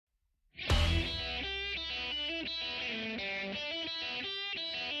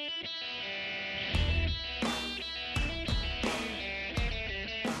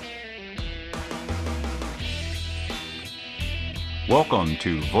Welcome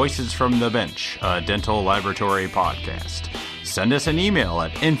to Voices from the Bench, a dental laboratory podcast. Send us an email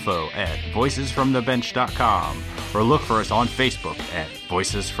at info@voicesfromthebench.com or look for us on Facebook at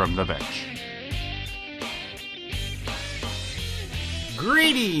Voices from the Bench.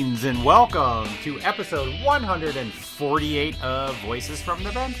 Greetings and welcome to episode 148 of Voices from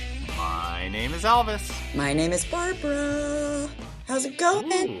the Bench. My name is Elvis. My name is Barbara. How's it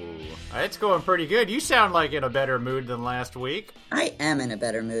going? Ooh, it's going pretty good. You sound like in a better mood than last week. I am in a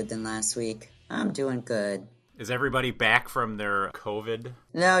better mood than last week. I'm doing good. Is everybody back from their COVID?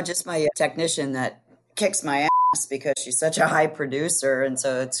 No, just my technician that kicks my ass because she's such a high producer, and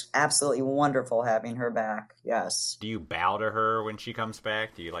so it's absolutely wonderful having her back. Yes. Do you bow to her when she comes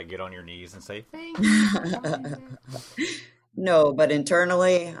back? Do you get on your knees and say, thank you? No, but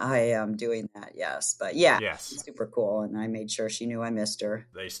internally, I am doing that, yes. But yeah, yes. It's super cool, and I made sure she knew I missed her.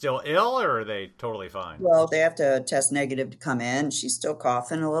 Are they still ill, or are they totally fine? Well, they have to test negative to come in. She's still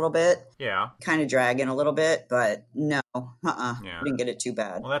coughing a little bit. Yeah. Kind of dragging a little bit, but no, Yeah. Didn't get it too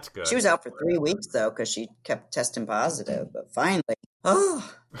bad. Well, that's good. She was out for 3 weeks, though, because she kept testing positive, but finally,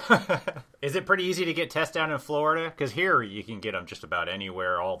 Is it pretty easy to get tests down in Florida? Because here you can get them just about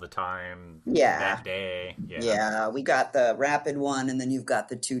anywhere all the time. Yeah. That day. Yeah, we got the rapid one, and then you've got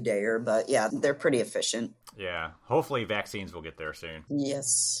the 2-dayer, but yeah, they're pretty efficient. Yeah. Hopefully vaccines will get there soon.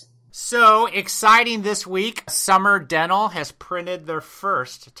 Yes. So, exciting this week, Summer Dental has printed their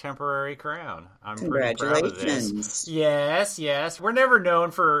first temporary crown. I'm pretty proud of this. Yes. We're never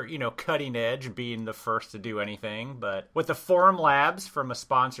known for, cutting edge, being the first to do anything. But with the Forum Labs from a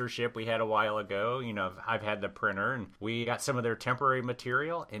sponsorship we had a while ago, I've had the printer, and we got some of their temporary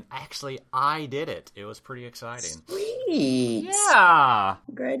material. And actually, I did it. It was pretty exciting. Sweet. Yeah.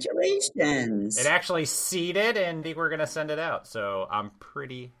 Congratulations. It actually seeded, and we're going to send it out. So, I'm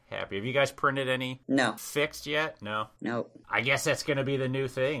pretty happy. Have you guys printed any? No. Fixed yet? No? Nope. I guess that's going to be the new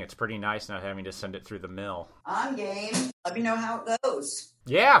thing. It's pretty nice not having to send it through the mill. I'm game. Let me know how it goes.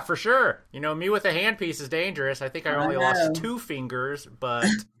 Yeah, for sure. Me with a handpiece is dangerous. I think I only lost 2 fingers, but...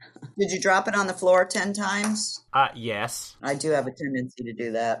 Did you drop it on the floor 10 times? Yes. I do have a tendency to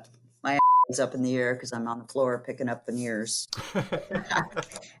do that. My is up in the air because I'm on the floor picking up veneers.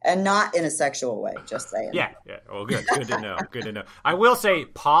 And not in a sexual way, just saying. Yeah. Well, good to know. Good to know. I will say,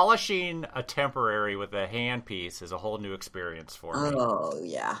 polishing a temporary with a handpiece is a whole new experience for me. Oh,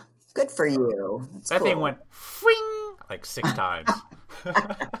 yeah. Good for you. That thing went fring like 6 times.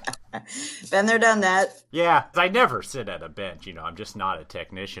 Been there, done that. Yeah, I never sit at a bench. I'm just not a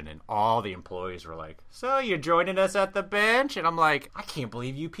technician. And all the employees were like, so you're joining us at the bench? And I'm like, I can't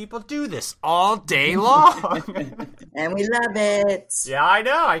believe you people do this all day long. And we love it. Yeah, I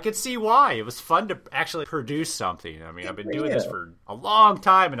know. I could see why. It was fun to actually produce something. I've been doing this for a long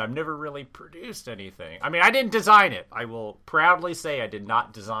time, and I've never really produced anything. I didn't design it. I will proudly say I did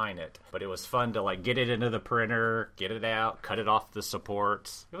not design it. But it was fun to, get it into the printer, get it out, cut it off the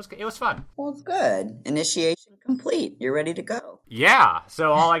supports. It was fun. Well, it's good. Initiation complete. You're ready to go. Yeah.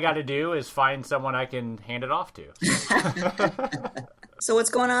 So all I got to do is find someone I can hand it off to. So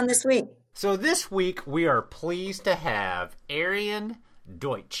what's going on this week? So this week we are pleased to have Arian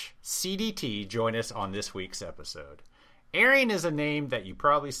Deutsch, CDT, join us on this week's episode. Arian is a name that you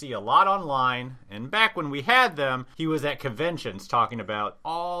probably see a lot online, and back when we had them, he was at conventions talking about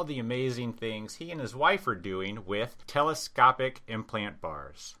all the amazing things he and his wife are doing with telescopic implant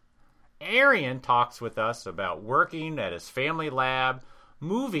bars. Arian talks with us about working at his family lab,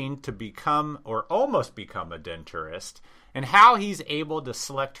 moving to become or almost become a denturist, and how he's able to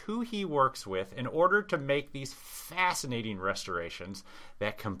select who he works with in order to make these fascinating restorations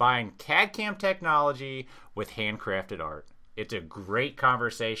that combine CAD/CAM technology with handcrafted art. It's a great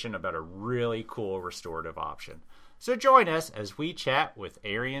conversation about a really cool restorative option. So join us as we chat with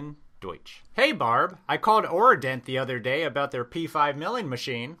Arian Deutsch. Hey Barb, I called Oradent the other day about their P5 milling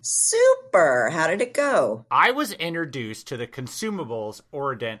machine. Super! How did it go? I was introduced to the consumables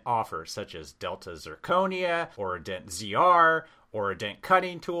Oradent offers, such as Delta Zirconia, Oradent ZR, Oradent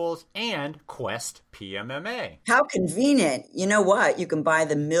cutting tools, and Quest PMMA. How convenient. You know what? You can buy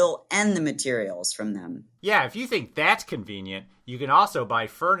the mill and the materials from them. Yeah, if you think that's convenient, you can also buy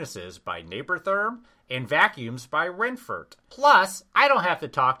furnaces by Napertherm and vacuums by Renfert. Plus, I don't have to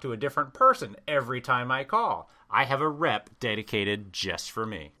talk to a different person every time I call. I have a rep dedicated just for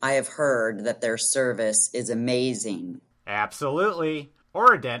me. I have heard that their service is amazing. Absolutely.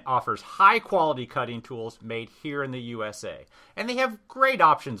 Oradent offers high-quality cutting tools made here in the USA, and they have great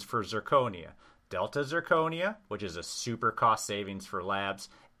options for zirconia. Delta Zirconia, which is a super cost savings for labs,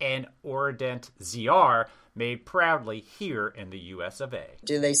 and Oradent ZR, made proudly here in the US of A.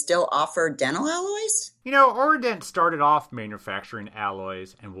 Do they still offer dental alloys? You know, Oradent started off manufacturing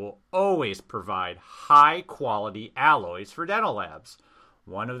alloys and will always provide high-quality alloys for dental labs.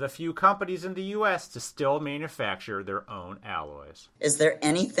 One of the few companies in the U.S. to still manufacture their own alloys. Is there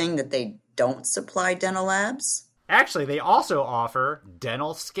anything that they don't supply dental labs? Actually, they also offer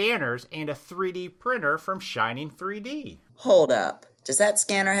dental scanners and a 3D printer from Shining 3D. Hold up. Does that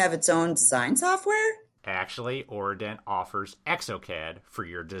scanner have its own design software? Actually, Oradent offers exocad for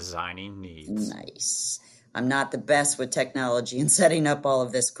your designing needs. Nice. I'm not the best with technology and setting up all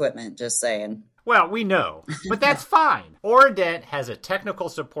of this equipment, just saying. Well, we know, but that's fine. Oradent has a technical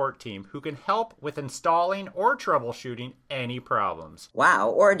support team who can help with installing or troubleshooting any problems.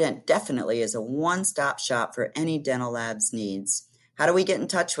 Wow, Oradent definitely is a one-stop shop for any dental lab's needs. How do we get in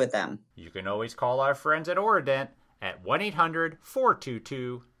touch with them? You can always call our friends at Oradent at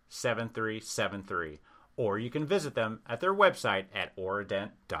 1-800-422-7373, or you can visit them at their website at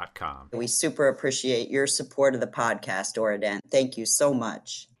oradent.com. We super appreciate your support of the podcast, Oradent. Thank you so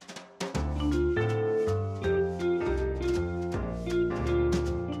much.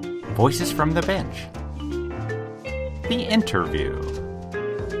 Voices from the Bench. The interview.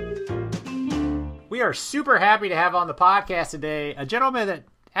 We are super happy to have on the podcast today a gentleman that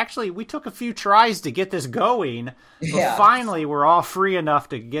actually we took a few tries to get this going, but finally we're all free enough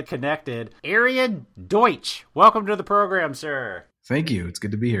to get connected. Arian Deutsch, welcome to the program, sir. Thank you. It's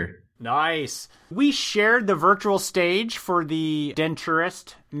good to be here. Nice. We shared the virtual stage for the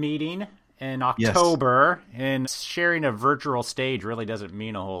Denturist meeting in October, yes. And sharing a virtual stage really doesn't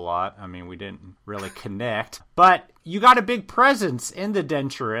mean a whole lot. I mean, we didn't really connect. But you got a big presence in the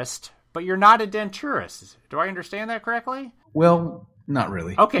Denturist, but you're not a Denturist. Do I understand that correctly? Well, not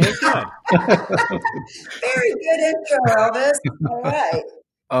really. Okay, good. Very good intro, Elvis. All right.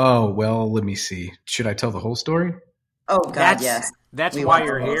 Oh, well, let me see. Should I tell the whole story? Oh, God, yes. That's why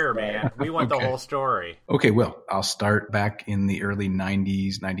you're here, man. We want the whole story. Okay, well, I'll start back in the early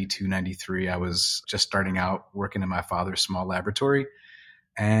 90s, 92, 93. I was just starting out working in my father's small laboratory.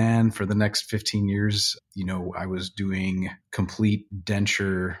 And for the next 15 years, I was doing complete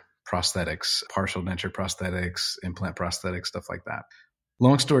denture prosthetics, partial denture prosthetics, implant prosthetics, stuff like that.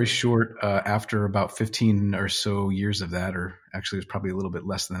 Long story short, after about 15 or so years of that, or actually it was probably a little bit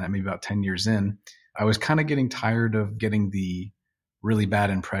less than that, maybe about 10 years in, I was kind of getting tired of getting the really bad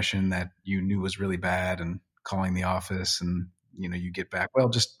impression that you knew was really bad and calling the office and, you get back, well,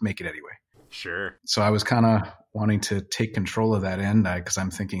 just make it anyway. Sure. So I was kind of wanting to take control of that end because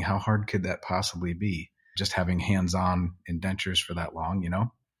I'm thinking, how hard could that possibly be? Just having hands-on in dentures for that long,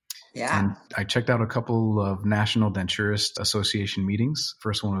 Yeah. And I checked out a couple of National Denturist Association meetings.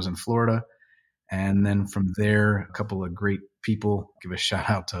 First one was in Florida. And then from there, a couple of great people. Give a shout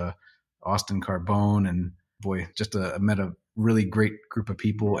out to Austin Carbone, and boy, just met a really great group of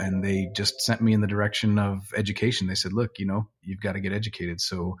people, and they just sent me in the direction of education. They said, look, you've got to get educated.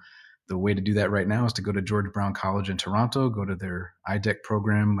 So the way to do that right now is to go to George Brown College in Toronto, go to their IDEC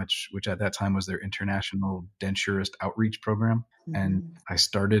program, which at that time was their International Denturist Outreach Program. Mm-hmm. And I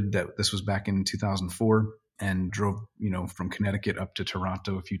started that. This was back in 2004, and drove, from Connecticut up to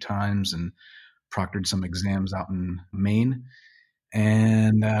Toronto a few times and proctored some exams out in Maine.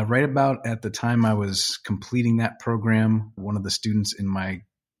 And right about at the time I was completing that program, one of the students in my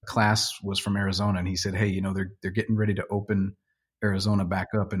class was from Arizona, and he said, hey, they're getting ready to open Arizona back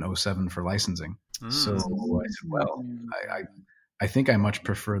up in 2007 for licensing. So I said, well, I think I much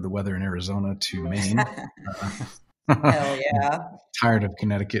prefer the weather in Arizona to Maine. Hell yeah. Tired of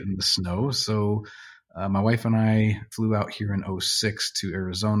Connecticut and the snow. So my wife and I flew out here in 2006 to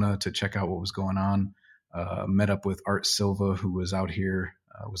Arizona to check out what was going on. Met up with Art Silva, who was out here,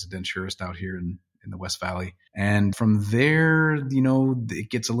 was a denturist out here in the West Valley. And from there, it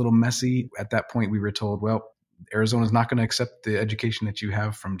gets a little messy. At that point, we were told, well, Arizona's not going to accept the education that you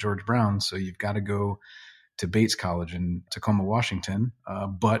have from George Brown, so you've got to go to Bates College in Tacoma, Washington.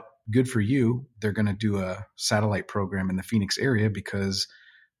 But good for you, they're going to do a satellite program in the Phoenix area because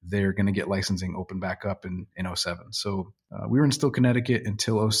they're going to get licensing open back up in 2007. So we were in still Connecticut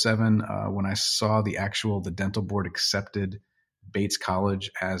until 2007 when I saw the dental board accepted Bates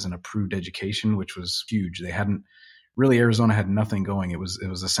College as an approved education, which was huge. They hadn't really, Arizona had nothing going. It was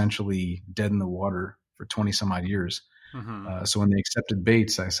essentially dead in the water for 20 some odd years. Mm-hmm. So when they accepted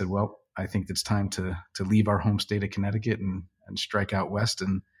Bates, I said, well, I think it's time to leave our home state of Connecticut and strike out west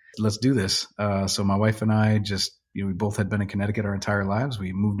and let's do this. So my wife and I just, we both had been in Connecticut our entire lives.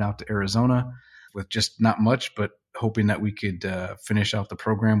 We moved out to Arizona with just not much, but hoping that we could finish out the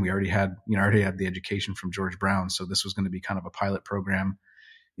program. We already had the education from George Brown. So this was going to be kind of a pilot program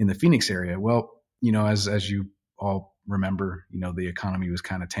in the Phoenix area. Well, as you all remember, the economy was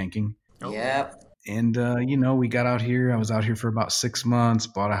kind of tanking. Oh. Yep. And, we got out here. I was out here for about 6 months,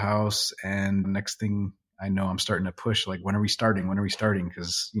 bought a house. And next thing I know, I'm starting to push, like, when are we starting? When are we starting?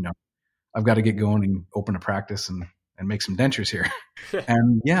 Because, I've got to get going and open a practice and make some dentures here.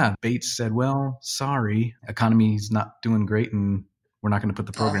 And yeah, Bates said, well, sorry, economy's not doing great and we're not going to put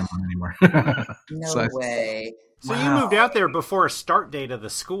the program on anymore. No way. So you moved out there before a start date of the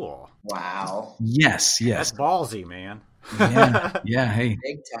school. Wow. Yes. That's ballsy, man. Yeah. Hey.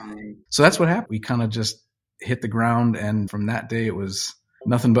 Big time. So that's what happened. We kind of just hit the ground. And from that day, it was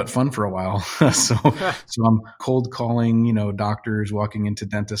nothing but fun for a while. So I'm cold calling, doctors, walking into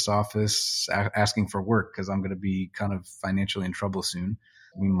dentist's office, asking for work because I'm going to be kind of financially in trouble soon.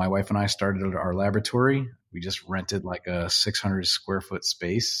 My wife and I started our laboratory. We just rented like a 600 square foot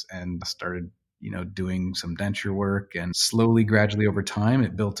space and started, doing some denture work, and slowly, gradually over time,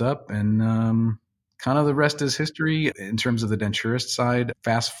 it built up, and kind of the rest is history in terms of the denturist side.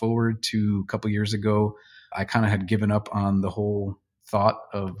 Fast forward to a couple years ago, I kind of had given up on the whole thought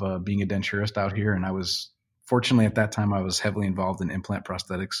of being a denturist out here. And I was, fortunately at that time, I was heavily involved in implant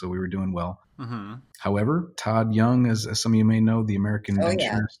prosthetics, so we were doing well. Mm-hmm. However, Todd Young, as some of you may know, the American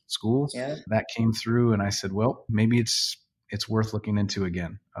Denture School, that came through, and I said, well, maybe it's worth looking into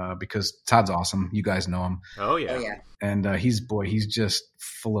again, because Todd's awesome. You guys know him. Oh yeah. And he's just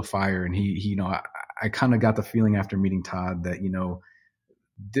full of fire. And he I kind of got the feeling after meeting Todd that,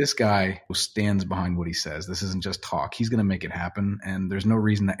 this guy stands behind what he says. This isn't just talk. He's going to make it happen. And there's no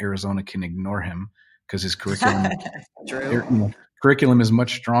reason that Arizona can ignore him, because his curriculum, curriculum is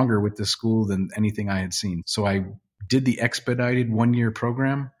much stronger with this school than anything I had seen. So I did the expedited 1-year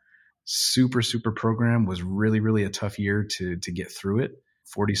program. Super program. Was really, really a tough year to get through it.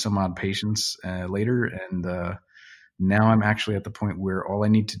 40 some odd patients later. And now I'm actually at the point where all I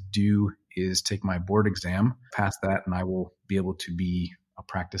need to do is take my board exam, pass that, and I will be able to be a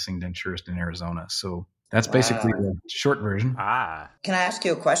practicing denturist in Arizona. So that's basically the short version. Can I ask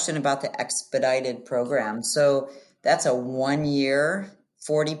you a question about the expedited program? So that's a 1-year,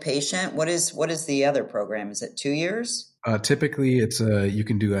 40 patient. What is the other program? Is it 2 years? Typically it's you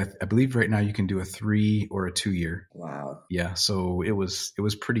can do I believe right now you can do a 3 or a 2 year. Wow. Yeah. So it was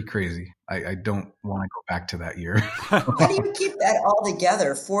pretty crazy. I don't want to go back to that year. How do you keep that all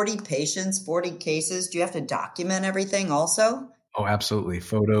together? 40 patients, 40 cases. Do you have to document everything also? Oh, absolutely.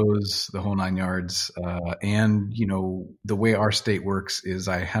 Photos, the whole 9 yards. And the way our state works is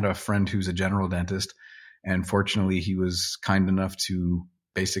I had a friend who's a general dentist, and fortunately he was kind enough to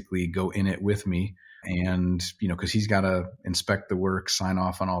basically go in it with me. And, because he's got to inspect the work, sign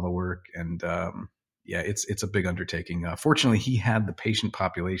off on all the work. And, it's a big undertaking. Fortunately, he had the patient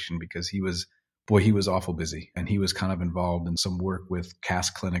population because he was awful busy, and he was kind of involved in some work with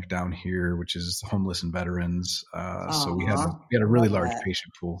Cass Clinic down here, which is homeless and veterans. So we had a really large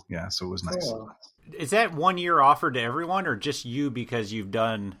patient pool. Yeah. So it was nice. Cool. Is that 1 year offered to everyone, or just you because you've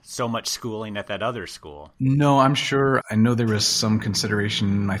done so much schooling at that other school? No, I'm sure. I know there was some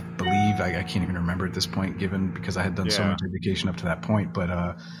consideration, I believe. I can't even remember at this point, because I had done so much education up to that point. But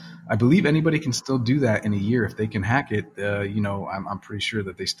I believe anybody can still do that in a year. If they can hack it, I'm pretty sure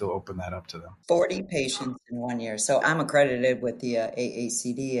that they still open that up to them. 40 patients in 1 year. So I'm accredited with the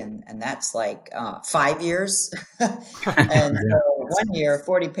AACD, and that's like 5 years. And so 1 year,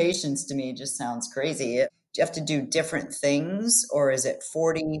 40 patients to me just sounds crazy. Do you have to do different things, or is it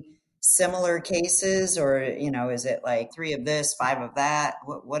 40 similar cases, or, is it like 3 of this, 5 of that?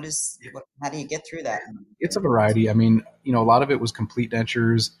 How do you get through that? It's a variety. I mean, a lot of it was complete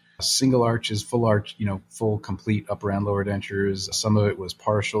dentures, single arches, full arch, full complete upper and lower dentures. Some of it was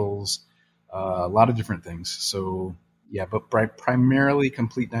partials, a lot of different things. So yeah, but primarily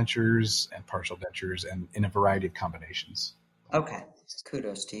complete dentures and partial dentures, and in a variety of combinations. Okay.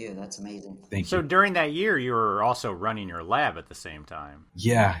 Kudos to you. That's amazing. Thank you. So during that year, you were also running your lab at the same time.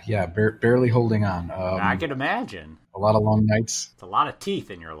 Yeah. Barely holding on. I can imagine. A lot of long nights. It's a lot of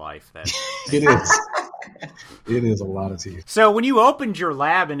teeth in your life. It is. It is a lot of teeth. So when you opened your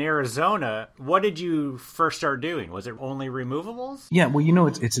lab in Arizona, what did you first start doing? Was it only removables? Yeah, well,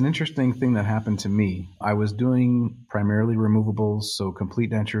 it's an interesting thing that happened to me. I was doing primarily removables, so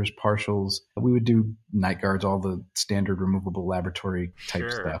complete dentures, partials. We would do night guards, all the standard removable laboratory type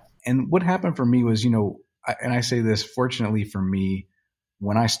stuff. And what happened for me was, and I say this, fortunately for me,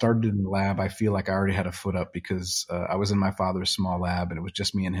 when I started in the lab, I feel like I already had a foot up because I was in my father's small lab, and it was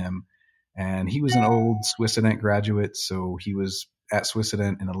just me and him. And he was an old Swissadent graduate, so he was at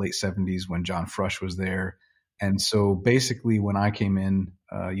Swissadent in the late 70s when John Frush was there. And so basically when I came in,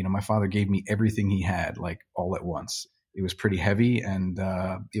 my father gave me everything he had, like all at once. It was pretty heavy, and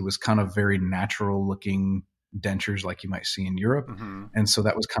it was kind of very natural looking dentures like you might see in Europe. Mm-hmm. And so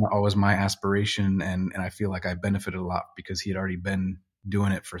that was kind of always my aspiration. And I feel like I benefited a lot because he had already been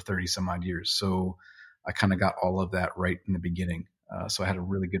doing it for 30 some odd years. So I kind of got all of that right in the beginning. So I had a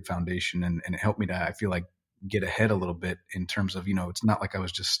really good foundation, and it helped me to, I feel like, get ahead a little bit in terms of, it's not like I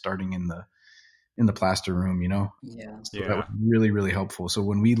was just starting in the plaster room, Yeah. So that was really, really helpful. So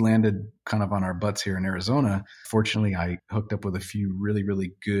when we landed kind of on our butts here in Arizona, fortunately, I hooked up with a few really,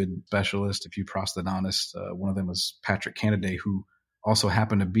 really good specialists, a few prosthodontists. One of them was Patrick Canaday, who also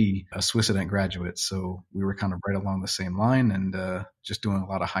happened to be a Swissadent graduate. So we were kind of right along the same line and just doing a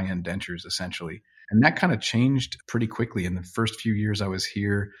lot of high-end dentures, essentially. And that kind of changed pretty quickly. In the first few years I was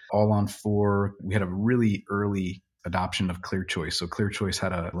here, all on four, we had a really early adoption of ClearChoice. So ClearChoice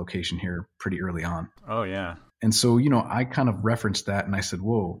had a location here pretty early on. Oh, yeah. And so, I kind of referenced that and I said,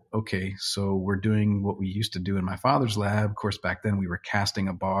 whoa, okay, so we're doing what we used to do in my father's lab. Of course, back then we were casting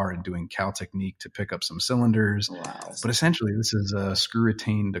a bar and doing Cal technique to pick up some cylinders. Wow. But essentially, this is a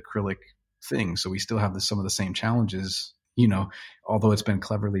screw-retained acrylic thing. So we still have some of the same challenges, although it's been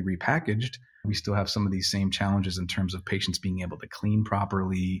cleverly repackaged. We still have some of these same challenges in terms of patients being able to clean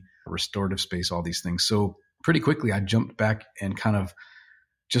properly, restorative space, all these things. So pretty quickly, I jumped back and kind of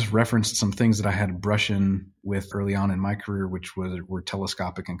just referenced some things that I had brushing with early on in my career, which were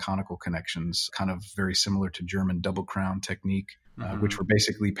telescopic and conical connections, kind of very similar to German double crown technique, which were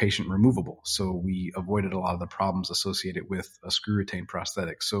basically patient removable. So we avoided a lot of the problems associated with a screw retained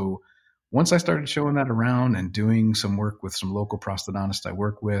prosthetic. So once I started showing that around and doing some work with some local prosthodontists I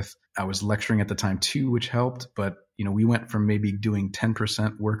work with, I was lecturing at the time too, which helped. But, we went from maybe doing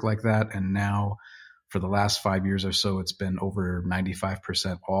 10% work like that. And now for the last 5 years or so, it's been over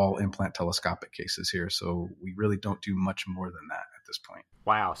 95% all implant telescopic cases here. So we really don't do much more than that at this point.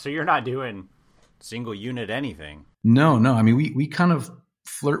 Wow. So you're not doing single unit anything? No. I mean, we kind of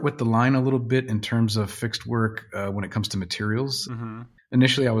flirt with the line a little bit in terms of fixed work when it comes to materials. Mm-hmm.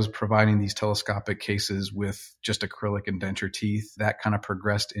 Initially, I was providing these telescopic cases with just acrylic and denture teeth. That kind of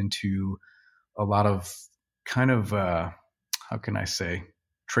progressed into a lot of kind of, how can I say,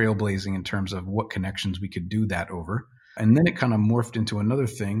 trailblazing in terms of what connections we could do that over. And then it kind of morphed into another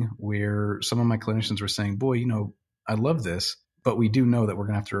thing where some of my clinicians were saying, boy, I love this, but we do know that we're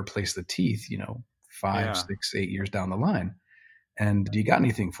going to have to replace the teeth, 5, 6, 8 years down the line. And do you got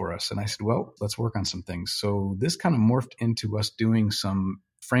anything for us? And I said, well, let's work on some things. So this kind of morphed into us doing some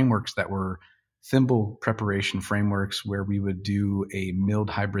frameworks that were thimble preparation frameworks where we would do a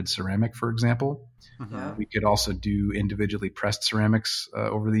milled hybrid ceramic, for example. Mm-hmm. We could also do individually pressed ceramics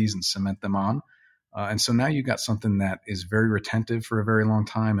over these and cement them on. And so now you got something that is very retentive for a very long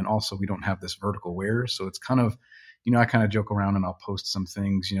time. And also we don't have this vertical wear. So it's kind of, I kind of joke around and I'll post some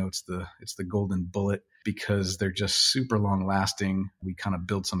things, it's the golden bullet because they're just super long lasting. We kind of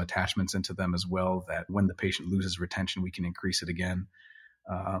build some attachments into them as well that when the patient loses retention, we can increase it again.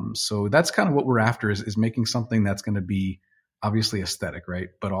 So that's kind of what we're after is making something that's going to be obviously aesthetic, right?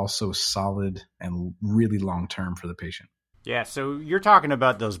 But also solid and really long-term for the patient. Yeah. So you're talking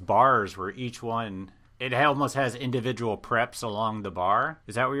about those bars where each one, it almost has individual preps along the bar.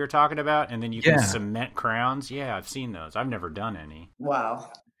 Is that what you're talking about? And then you can cement crowns. Yeah, I've seen those. I've never done any.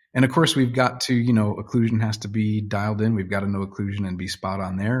 Wow. And of course we've got to, occlusion has to be dialed in. We've got to know occlusion and be spot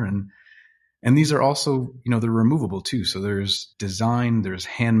on there. And these are also, they're removable too. So there's design, there's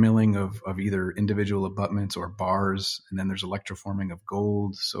hand milling of either individual abutments or bars, and then there's electroforming of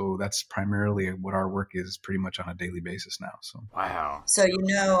gold. So that's primarily what our work is pretty much on a daily basis now. So wow. So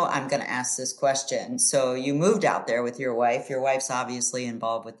I'm going to ask this question. So you moved out there with your wife. Your wife's obviously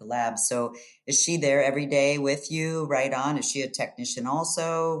involved with the lab. So is she there every day with you, right on? Is she a technician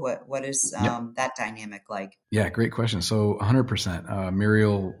also? What is that dynamic like? Yeah, great question. So 100%.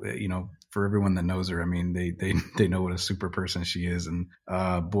 Muriel, for everyone that knows her, I mean, they know what a super person she is. And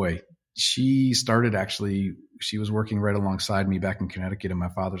boy, she started she was working right alongside me back in Connecticut in my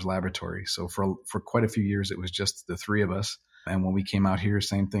father's laboratory. So for quite a few years, it was just the three of us. And when we came out here,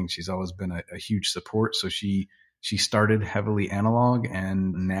 same thing. She's always been a huge support. So she started heavily analog,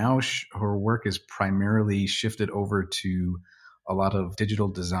 and now her work is primarily shifted over to a lot of digital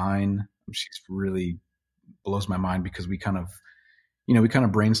design. She's really blows my mind because we kind of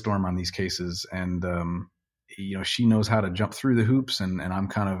brainstorm on these cases, and she knows how to jump through the hoops, and I'm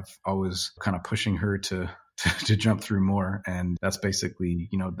kind of always kind of pushing her to jump through more. And that's basically,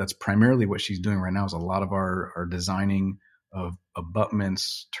 that's primarily what she's doing right now is a lot of our designing of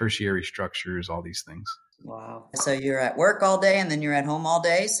abutments, tertiary structures, all these things. Wow. So you're at work all day and then you're at home all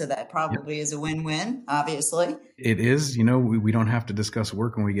day. So that Yep. probably is a win-win, obviously. It is, we don't have to discuss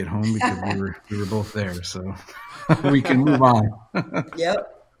work when we get home because we were both there, so we can move on.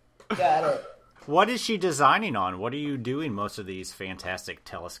 Yep. Got it. What is she designing on? What are you doing most of these fantastic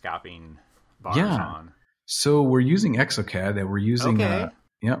telescoping bars on? So we're using exocad, and we're using Okay.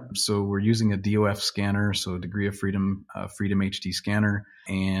 So we're using a DOF scanner, so Degree of Freedom Freedom HD scanner,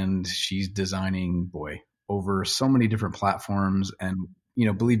 and she's designing over so many different platforms, and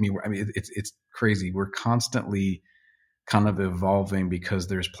believe me, I mean it's crazy. We're constantly kind of evolving because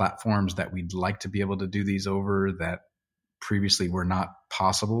there's platforms that we'd like to be able to do these over that previously were not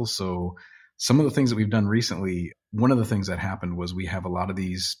possible. So some of the things that we've done recently, one of the things that happened was we have a lot of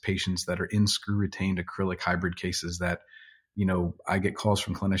these patients that are in screw retained acrylic hybrid cases that, I get calls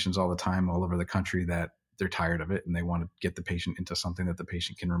from clinicians all the time all over the country that they're tired of it and they want to get the patient into something that the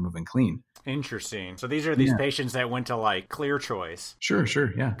patient can remove and clean. Interesting. So these are these patients that went to like Clear Choice. Sure.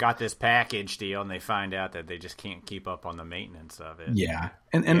 Yeah. Got this package deal and they find out that they just can't keep up on the maintenance of it. Yeah.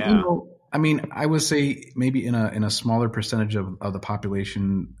 And I mean, I would say maybe in a smaller percentage of the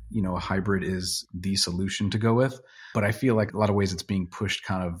population, a hybrid is the solution to go with. But I feel like a lot of ways it's being pushed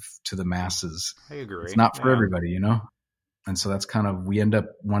kind of to the masses. I agree. It's not for everybody, And so that's kind of, we end up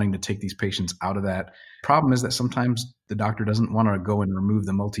wanting to take these patients out of that. Problem is that sometimes the doctor doesn't want to go and remove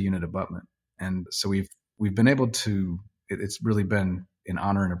the multi-unit abutment. And so we've been able to, it's really been an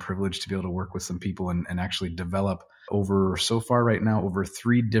honor and a privilege to be able to work with some people and actually develop so far right now, over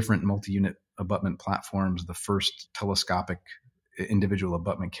 3 different multi-unit abutment platforms, the first telescopic individual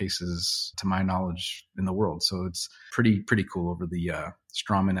abutment cases, to my knowledge, in the world. So it's pretty cool, over the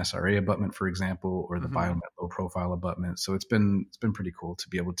Straumann SRA abutment, for example, or the Biomet low profile abutment. So it's been pretty cool to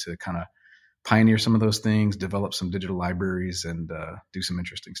be able to kind of pioneer some of those things, develop some digital libraries, and do some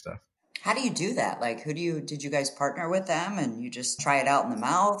interesting stuff. How do you do that? Like, did you guys partner with them and you just try it out in the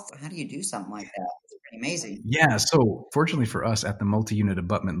mouth? How do you do something like that? It's pretty amazing. Yeah. So fortunately for us, at the multi-unit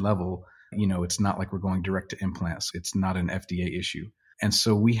abutment level, it's not like we're going direct to implants. It's not an FDA issue. And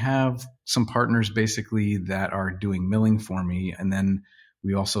so we have some partners basically that are doing milling for me. And then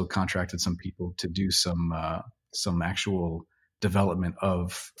we also contracted some people to do some actual development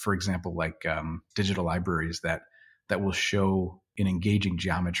of, for example, like digital libraries that will show an engaging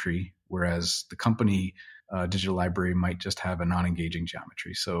geometry, whereas the company digital library might just have a non-engaging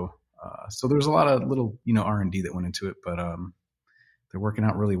geometry. So there's a lot of little, R&D that went into it, but they're working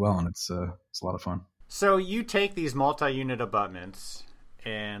out really well, and it's a lot of fun. So you take these multi-unit abutments,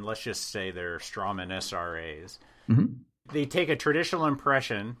 and let's just say they're Straumann SRAs. Mm-hmm. They take a traditional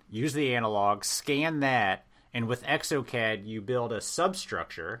impression, use the analog, scan that, and with exocad, you build a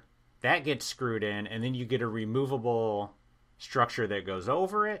substructure that gets screwed in, and then you get a removable structure that goes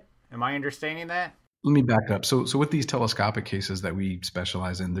over it. Am I understanding that? Let me back up. So with these telescopic cases that we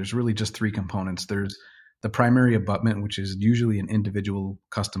specialize in, there's really just 3 components. There's the primary abutment, which is usually an individual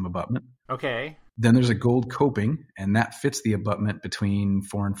custom abutment. Okay. Then there's a gold coping, and that fits the abutment between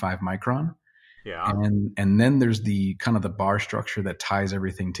 4 and 5 micron. Yeah. And then there's the kind of the bar structure that ties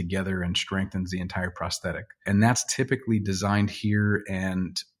everything together and strengthens the entire prosthetic. And that's typically designed here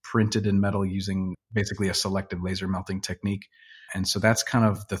and printed in metal using basically a selective laser melting technique. And so that's kind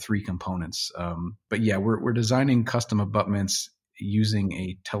of the 3 components. But yeah, we're designing custom abutments using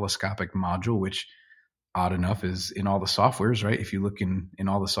a telescopic module, which, odd enough, is in all the softwares, right? If you look in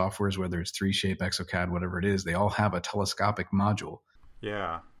all the softwares, whether it's 3Shape, exocad, whatever it is, they all have a telescopic module.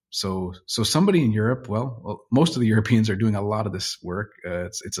 Yeah. So somebody in Europe, well, most of the Europeans are doing a lot of this work.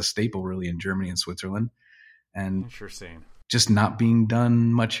 It's a staple really in Germany and Switzerland, and interesting, just not being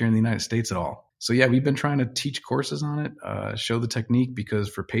done much here in the United States at all. So yeah, we've been trying to teach courses on it, show the technique, because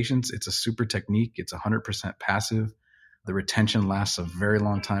for patients, it's a super technique. It's 100% passive. The retention lasts a very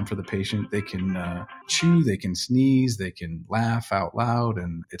long time for the patient. They can chew, they can sneeze, they can laugh out loud,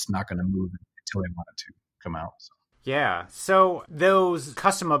 and it's not going to move until they want it to come out. So. Yeah. So those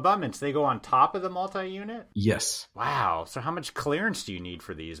custom abutments, they go on top of the multi-unit? Yes. Wow. So how much clearance do you need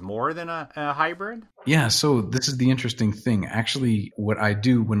for these? More than a hybrid? Yeah. So this is the interesting thing. Actually, what I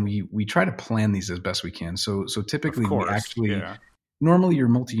do when we try to plan these as best we can. So typically we actually... Yeah. Normally, your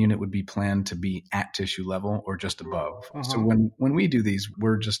multi-unit would be planned to be at tissue level or just above. Uh-huh. So when we do these,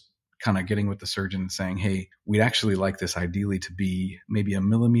 we're just kind of getting with the surgeon and saying, hey, we'd actually like this ideally to be maybe 1.5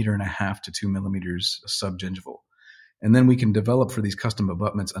 millimeters to 2 millimeters subgingival. And then we can develop for these custom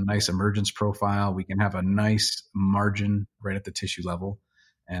abutments a nice emergence profile. We can have a nice margin right at the tissue level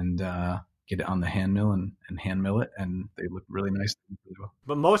and get it on the hand mill and hand mill it, and they look really nice. Really well.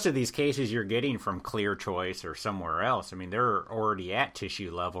 But most of these cases you're getting from Clear Choice or somewhere else, I mean, they're already at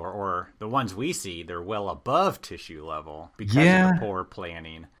tissue level, or the ones we see, they're well above tissue level because of the poor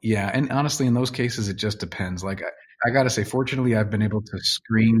planning. Yeah, and honestly, in those cases, it just depends. Like I got to say, fortunately, I've been able to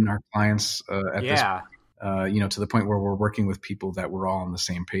screen our clients at this point, to the point where we're working with people that we're all on the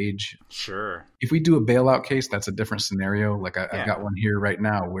same page. Sure. If we do a bailout case, that's a different scenario. Like I've got one here right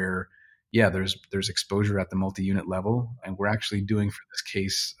now where, there's exposure at the multi-unit level, and we're actually doing for this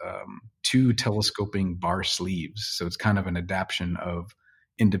case 2 telescoping bar sleeves. So it's kind of an adaptation of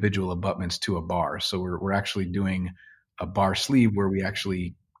individual abutments to a bar. So we're actually doing a bar sleeve where we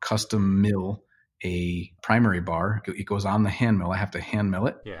actually custom mill a primary bar. It goes on the hand mill. I have to hand mill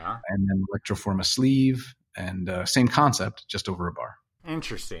it. Yeah. And then electroform a sleeve, and same concept, just over a bar.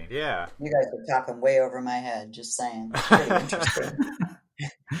 Interesting. Yeah. You guys are talking way over my head, just saying. It's pretty interesting.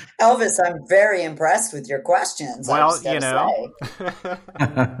 Elvis, I'm very impressed with your questions. Well,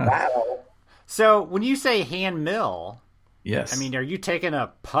 Wow. So when you say hand mill, yes. I mean, are you taking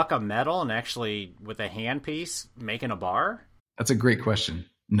a puck of metal and actually with a hand piece making a bar? That's a great question.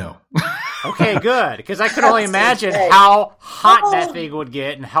 No. Okay, good. Because I could only imagine how hot that thing would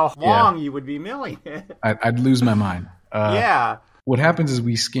get and how long you would be milling it. I'd lose my mind. Yeah. What happens is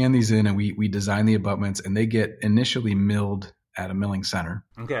we scan these in and we design the abutments, and they get initially milled at a milling center.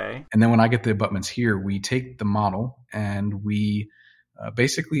 Okay. And then when I get the abutments here, we take the model and we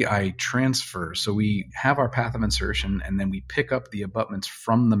basically I transfer. So we have our path of insertion, and then we pick up the abutments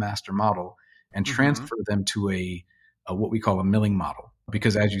from the master model and transfer them to a what we call a milling model.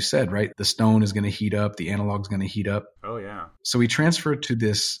 Because as you said, right, the stone is going to heat up, the analog is going to heat up. Oh, yeah. So we transfer to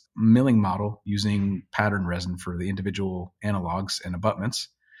this milling model using pattern resin for the individual analogs and abutments.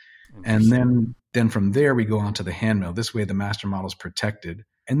 And then from there, we go on to the hand mill. This way, the master model is protected.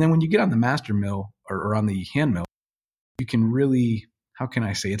 And then when you get on the master mill or on the hand mill, you can really, how can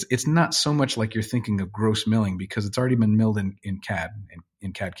I say, it's not so much like you're thinking of gross milling because it's already been milled in CAD,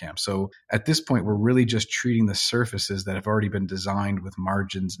 in CAD/CAM. So at this point, we're really just treating the surfaces that have already been designed with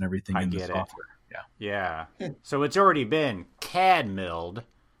margins and everything in the software. Yeah. So it's already been CAD milled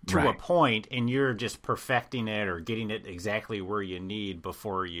to a point, and you're just perfecting it or getting it exactly where you need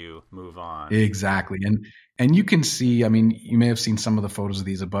before you move on. Exactly. And you can see, I mean, you may have seen some of the photos of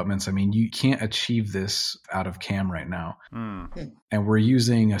these abutments. I mean, you can't achieve this out of CAM right now. And we're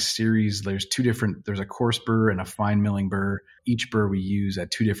using a series, there's a coarse burr and a fine milling burr. Each burr we use at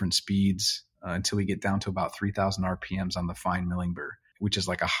 2 different speeds until we get down to about 3,000 RPMs on the fine milling burr, which is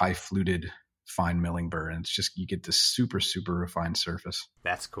like a high fluted fine milling burr, and it's just you get this super refined surface.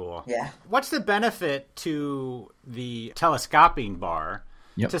 That's cool. Yeah. What's the benefit to the telescoping bar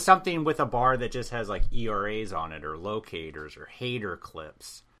to something with a bar that just has like ERAs on it or locators or Hader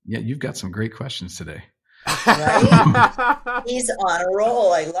clips? Yeah, you've got some great questions today. Right? He's on a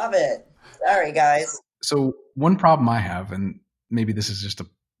roll. I love it. Sorry, guys. So one problem I have, and maybe this is just a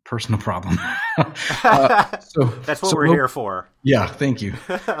personal problem. That's what we're here for. Yeah, thank you.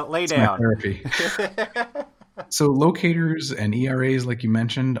 Lay down. Therapy. So locators and ERAs, like you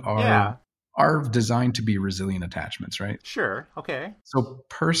mentioned, are designed to be resilient attachments, right? Sure. Okay. So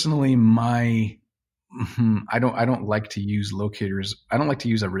personally, I don't like to use locators. I don't like to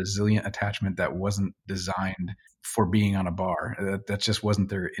use a resilient attachment that wasn't designed for being on a bar. That just wasn't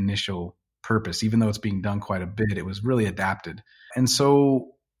their initial purpose. Even though it's being done quite a bit, it was really adapted. And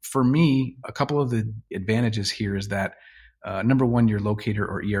so for me, a couple of the advantages here is that number one, your locator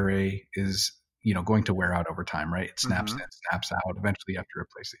or ERA is going to wear out over time, right? It snaps in, snaps out. Eventually, you have to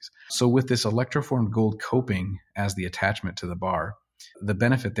replace these. So with this electroformed gold coping as the attachment to the bar, the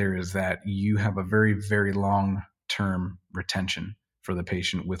benefit there is that you have a very, very long-term retention for the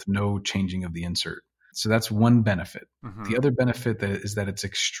patient with no changing of the insert. So that's one benefit. The other benefit is that it's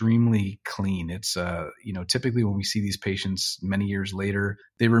extremely clean. It's, typically when we see these patients many years later,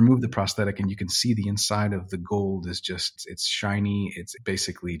 they remove the prosthetic and you can see the inside of the gold is just, it's shiny. It's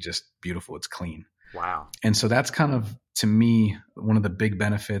basically just beautiful. It's clean. Wow. And so that's kind of, to me, one of the big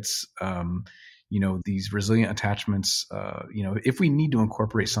benefits. These resilient attachments, if we need to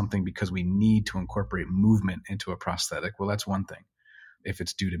incorporate something because we need to incorporate movement into a prosthetic, well, that's one thing. If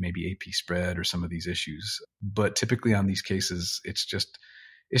it's due to maybe AP spread or some of these issues. But typically on these cases, it's just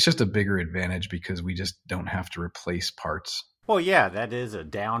a bigger advantage because we just don't have to replace parts. Well, yeah, that is a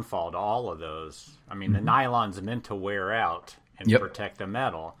downfall to all of those. I mean, the nylon's meant to wear out and protect the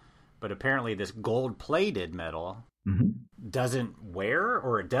metal, but apparently this gold-plated metal doesn't wear,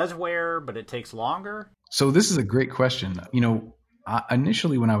 or it does wear, but it takes longer? So this is a great question.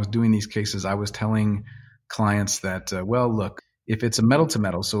 Initially when I was doing these cases, I was telling clients that, look, if it's a metal to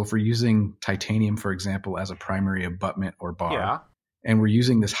metal, so if we're using titanium, for example, as a primary abutment or bar, Yeah. and we're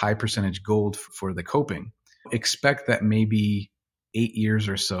using this high percentage gold for the coping, expect that maybe 8 years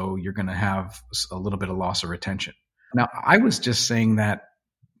or so, you're going to have a little bit of loss of retention. Now, I was just saying that,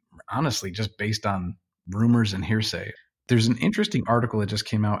 honestly, just based on rumors and hearsay. There's an interesting article that just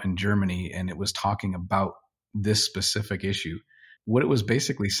came out in Germany, and it was talking about this specific issue. What it was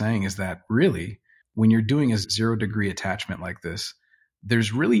basically saying is that really, when you're doing a 0-degree attachment like this,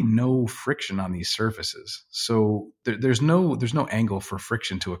 there's really no friction on these surfaces. So there's no angle for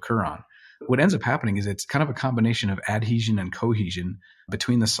friction to occur on. What ends up happening is it's kind of a combination of adhesion and cohesion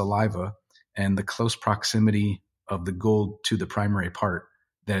between the saliva and the close proximity of the gold to the primary part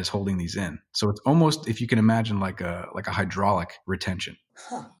that is holding these in. So it's almost, if you can imagine, like a hydraulic retention.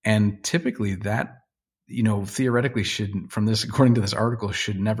 Huh. And typically that, theoretically according to this article,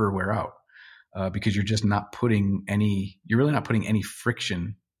 should never wear out. Because you're really not putting any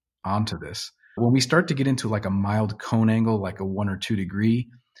friction onto this. When we start to get into like a mild cone angle, like a 1 or 2 degree,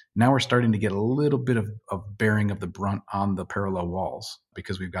 now we're starting to get a little bit of bearing of the brunt on the parallel walls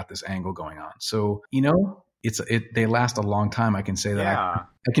because we've got this angle going on. So, they last a long time. I can say that. Yeah.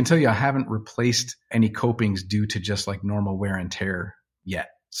 I can tell you I haven't replaced any copings due to just like normal wear and tear yet.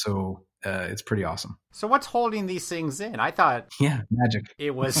 So it's pretty awesome. So what's holding these things in? I thought magic.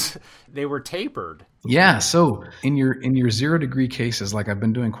 It was they were tapered. Yeah. So in your 0-degree cases, like I've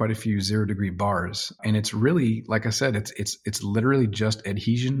been doing quite a few 0-degree bars, and it's really, like I said, it's literally just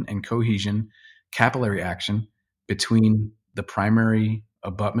adhesion and cohesion, capillary action between the primary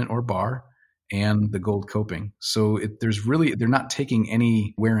abutment or bar and the gold coping. So they're not taking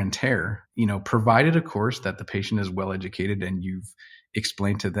any wear and tear, provided of course that the patient is well educated and you've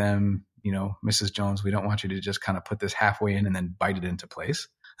explained to them, Mrs. Jones, we don't want you to just kind of put this halfway in and then bite it into place.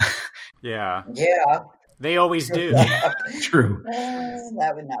 Yeah. Yeah. They always do. True.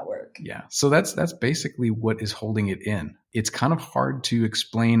 That would not work. Yeah. So that's basically what is holding it in. It's kind of hard to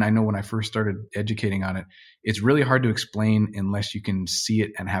explain. I know when I first started educating on it, it's really hard to explain unless you can see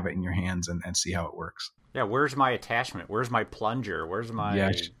it and have it in your hands and see how it works. Yeah. Where's my attachment? Where's my plunger? Where's my... Yeah.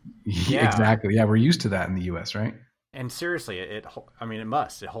 Exactly. Yeah. We're used to that in the US, right? And seriously, it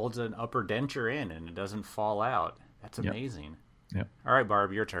must. It holds an upper denture in and it doesn't fall out. That's amazing. Yep. All right,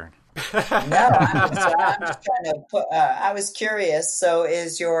 Barb, your turn. No, I'm just trying to put, I was curious. So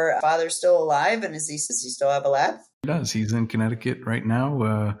is your father still alive, and does he still have a lab? He does. He's in Connecticut right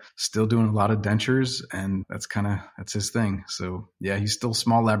now, still doing a lot of dentures, and that's his thing. So yeah, he's still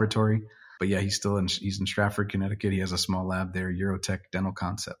small laboratory, but yeah, he's in Stratford, Connecticut. He has a small lab there, Eurotech Dental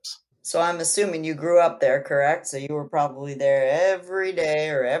Concepts. So I'm assuming you grew up there, correct? So you were probably there every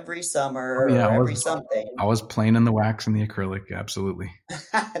day or every summer or every something. I was playing in the wax and the acrylic, absolutely.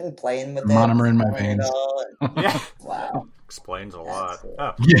 And playing with monomer in my veins. Yeah. Wow. Explains a lot.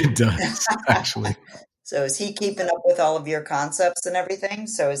 Oh. Yeah, it does, actually. So is he keeping up with all of your concepts and everything?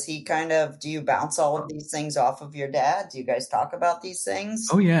 So is he do you bounce all of these things off of your dad? Do you guys talk about these things?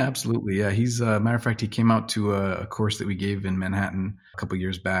 Oh yeah, absolutely. Yeah. He's matter of fact, he came out to a course that we gave in Manhattan a couple of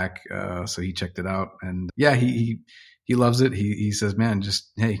years back. So he checked it out, and yeah, he loves it. He says, man,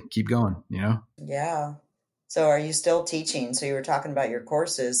 just, hey, keep going, Yeah. So are you still teaching? So you were talking about your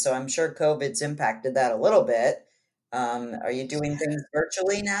courses. So I'm sure COVID's impacted that a little bit. Are you doing things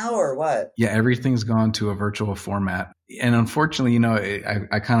virtually now or what? Yeah, everything's gone to a virtual format. And unfortunately,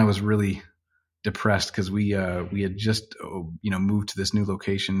 I kind of was really depressed because we had just, moved to this new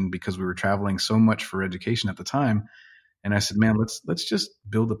location because we were traveling so much for education at the time. And I said, man, let's just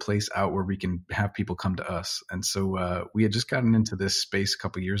build a place out where we can have people come to us. And so we had just gotten into this space a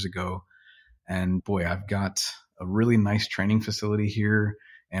couple of years ago. And boy, I've got a really nice training facility here.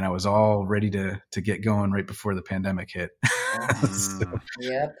 And I was all ready to get going right before the pandemic hit. So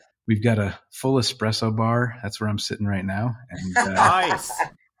yep. We've got a full espresso bar. That's where I'm sitting right now. And nice.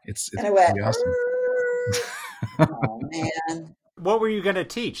 It's pretty awesome. Oh, man. What were you going to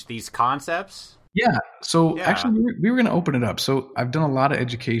teach? These concepts? Yeah. So actually, we were going to open it up. So I've done a lot of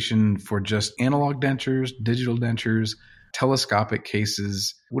education for just analog dentures, digital dentures, telescopic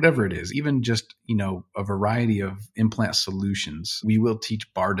cases, whatever it is, even just, a variety of implant solutions. We will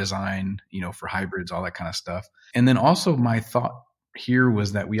teach bar design, for hybrids, all that kind of stuff. And then also my thought here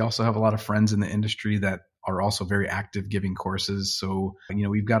was that we also have a lot of friends in the industry that are also very active giving courses. So,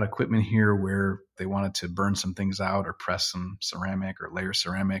 we've got equipment here where they wanted to burn some things out or press some ceramic or layer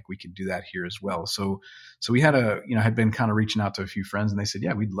ceramic. We could do that here as well. So we had had been kind of reaching out to a few friends, and they said,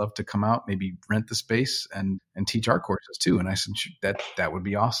 yeah, we'd love to come out, maybe rent the space and teach our courses too. And I said, that would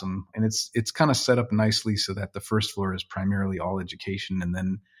be awesome. And it's kind of set up nicely so that the first floor is primarily all education. And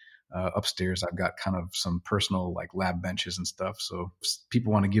then Upstairs, I've got kind of some personal like lab benches and stuff. So if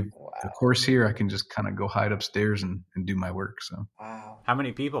people want to give a course here, I can just kind of go hide upstairs and do my work. So Wow. How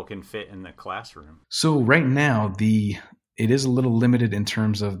many people can fit in the classroom? So right now, it is a little limited in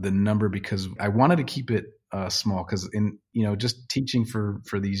terms of the number because I wanted to keep it small because just teaching for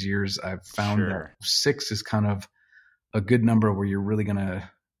these years, I've found that 6 is kind of a good number where you're really going to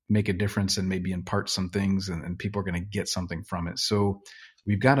make a difference and maybe impart some things and people are going to get something from it. So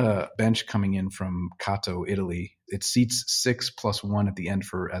we've got a bench coming in from Cato, Italy. It seats 6 plus 1 at the end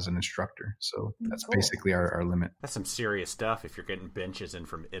as an instructor. So that's basically our limit. That's some serious stuff if you're getting benches in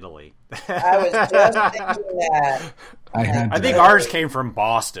from Italy. I was just thinking that. I think ours came from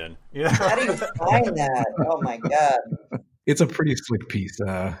Boston. How do you find that? Oh my God. It's a pretty slick piece.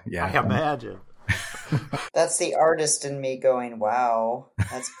 Yeah. I imagine. That's the artist in me going, wow,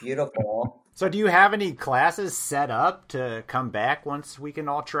 that's beautiful. So do you have any classes set up to come back once we can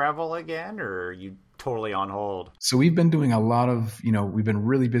all travel again, or are you totally on hold? So we've been doing a lot of, we've been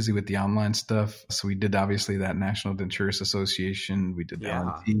really busy with the online stuff. So we did obviously that National Denturist Association. We did the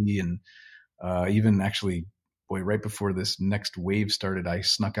LNT and even actually, right before this next wave started, I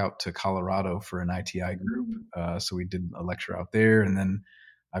snuck out to Colorado for an ITI group. So we did a lecture out there, and then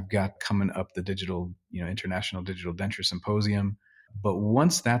I've got coming up the International Digital Denture Symposium. But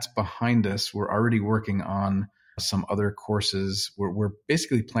once that's behind us, we're already working on some other courses. We're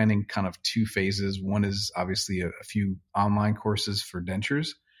basically planning kind of 2 phases. One is obviously a few online courses for dentures.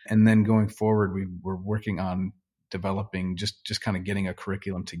 And then going forward, we're working on developing, just kind of getting a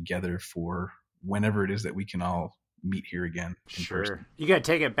curriculum together for whenever it is that we can all meet here again. Sure. You got to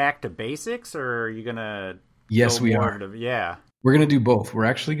take it back to basics, or are you going to? Yes, we are. Yeah. We're going to do both.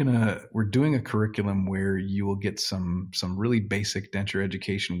 We're doing a curriculum where you will get some really basic denture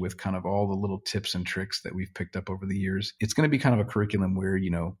education with kind of all the little tips and tricks that we've picked up over the years. It's going to be kind of a curriculum where,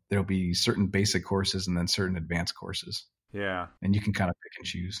 there'll be certain basic courses and then certain advanced courses. Yeah. And you can kind of pick and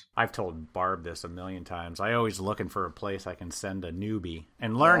choose. I've told Barb this a million times. I always looking for a place I can send a newbie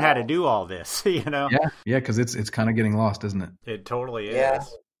and learn how to do all this, Yeah, because it's kind of getting lost, isn't it? It totally is. Yeah.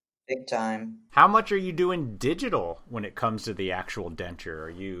 Big time. How much are you doing digital when it comes to the actual denture? Are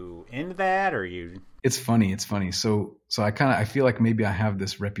you into that, or are you? It's funny. So I feel like maybe I have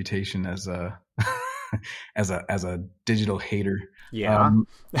this reputation as a as a digital hater. Yeah.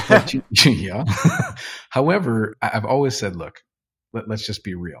 Yeah. However, I've always said, look, let's just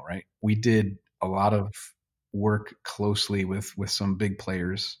be real, right? We did a lot of work closely with some big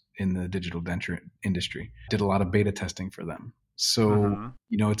players in the digital denture industry. Did a lot of beta testing for them. So,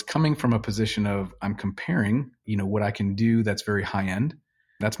 it's coming from a position of I'm comparing, what I can do that's very high end.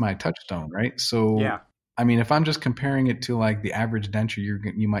 That's my touchstone, right? So, I mean, if I'm just comparing it to like the average denture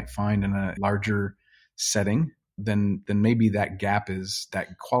you might find in a larger setting, then maybe that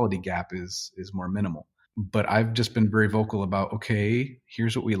quality gap is more minimal. But I've just been very vocal about, okay,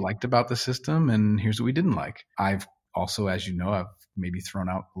 here's what we liked about the system and here's what we didn't like. I've also, as you know, I've maybe thrown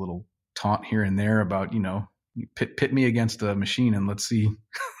out a little taunt here and there about, pit me against a machine and let's see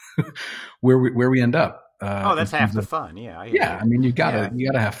where we end up. That's half the fun. Yeah. I mean, you gotta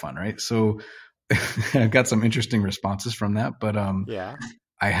have fun, right? So I've got some interesting responses from that, but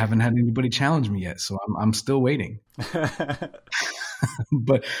I haven't had anybody challenge me yet, so I'm still waiting.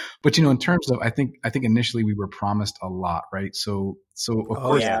 but in terms of, I think initially we were promised a lot, right? So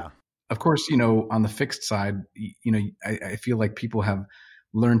of course, on the fixed side, I feel like people have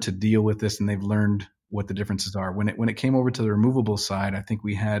learned to deal with this and they've learned what the differences are. When it came over to the removable side, I think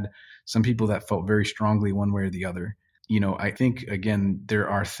we had some people that felt very strongly one way or the other. I think, again, there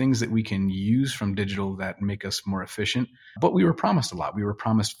are things that we can use from digital that make us more efficient, but we were promised a lot. We were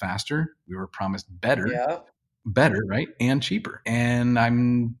promised faster. We were promised better, right? And cheaper. And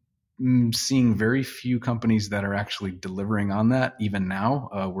I'm seeing very few companies that are actually delivering on that. Even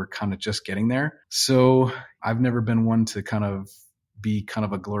now, we're kind of just getting there. So I've never been one to kind of be kind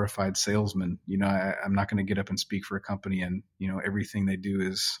of a glorified salesman. I'm not going to get up and speak for a company and, everything they do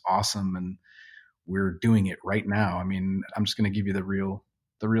is awesome and we're doing it right now. I mean, I'm just going to give you the real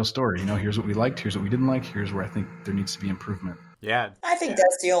story. Here's what we liked. Here's what we didn't like. Here's where I think there needs to be improvement. Yeah. I think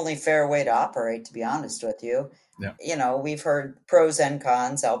that's the only fair way to operate, to be honest with you. Yeah. We've heard pros and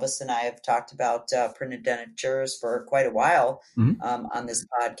cons. Elvis and I have talked about printed dentures for quite a while on this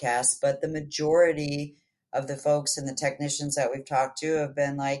podcast, but the majority of the folks and the technicians that we've talked to have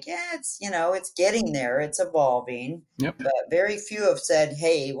been like, it's getting there. It's evolving. Yep. But very few have said,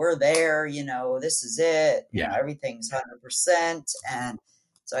 hey, we're there. This is it. Yeah. Everything's 100%. And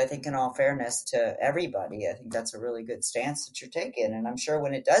so I think in all fairness to everybody, I think that's a really good stance that you're taking. And I'm sure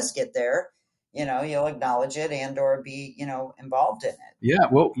when it does get there, you'll acknowledge it and or be, involved in it. Yeah,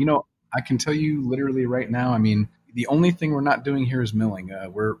 well, I can tell you literally right now, I mean, the only thing we're not doing here is milling.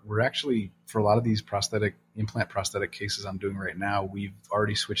 We're actually, for a lot of these implant prosthetic cases I'm doing right now, we've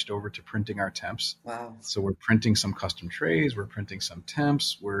already switched over to printing our temps. Wow. So we're printing some custom trays, we're printing some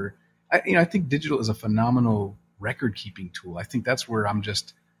temps. I think digital is a phenomenal record keeping tool. I think that's where I'm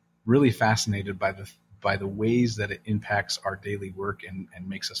just really fascinated by the ways that it impacts our daily work and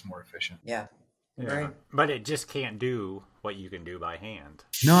makes us more efficient. Yeah. Yeah. But it just can't do what you can do by hand.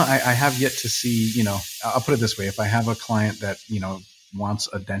 No, I have yet to see, I'll put it this way. If I have a client that, wants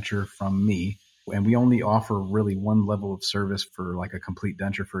a denture from me, and we only offer really one level of service for like a complete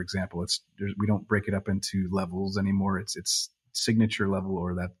denture, for example, we don't break it up into levels anymore. It's signature level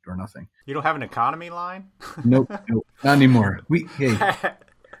or nothing. You don't have an economy line? Nope, not anymore.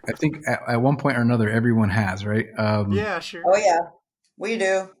 I think at one point or another, everyone has, right? Yeah, sure. Oh yeah, we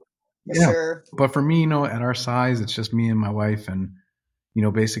do. Sure. But for me, at our size, it's just me and my wife, and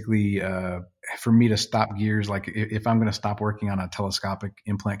basically, for me to stop gears, like if I'm going to stop working on a telescopic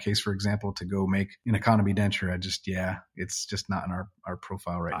implant case, for example, to go make an economy denture, it's just not in our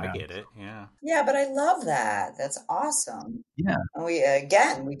profile right now. I get it. Yeah. Yeah, but I love that. That's awesome. Yeah.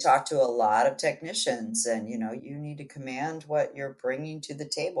 And we talk to a lot of technicians, and you need to command what you're bringing to the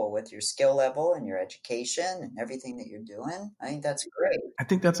table with your skill level and your education and everything that you're doing. I think that's great. I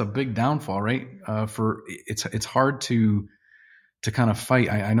think that's a big downfall, right? It's hard to kind of fight.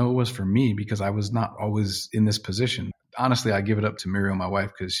 I know it was for me because I was not always in this position. Honestly, I give it up to Muriel, my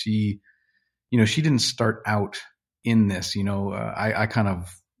wife, because she didn't start out in this. I kind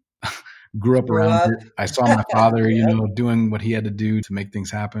of grew up around it. I saw my father, doing what he had to do to make things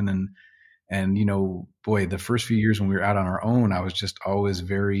happen. And boy, the first few years when we were out on our own, I was just always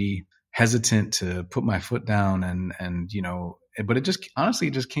very hesitant to put my foot down but it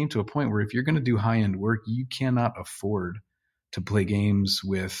just came to a point where if you're going to do high-end work, you cannot afford to play games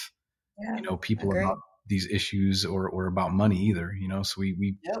with, people about these issues or about money either, so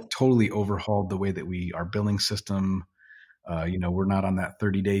we totally overhauled the way that our billing system, we're not on that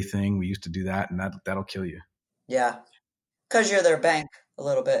 30-day thing. We used to do that, and that'll kill you. Yeah. Because you're their bank a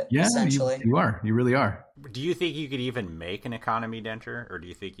little bit, essentially. You are. You really are. Do you think you could even make an economy denture, or do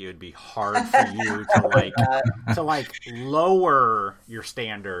you think it would be hard for you to lower your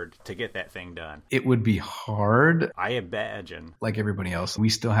standard to get that thing done? It would be hard. I imagine. Like everybody else, we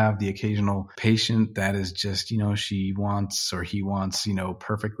still have the occasional patient that is just, she wants or he wants,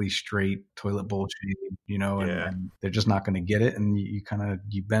 perfectly straight toilet bowl shape, and they're just not going to get it. And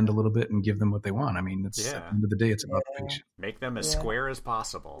you bend a little bit and give them what they want. I mean, at the end of the day, it's about the patient. Make them as square as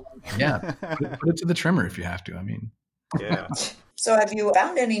possible. Yeah. Put it to the trimmer if you have to. I mean, yeah. So have you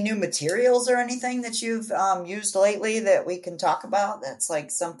found any new materials or anything that you've used lately that we can talk about? That's like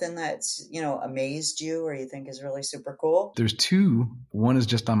something that's, amazed you or you think is really super cool? There's two. One is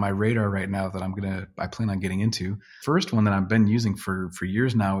just on my radar right now that I plan on getting into. First one that I've been using for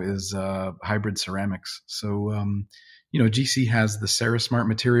years now is hybrid ceramics. So, GC has the CeraSmart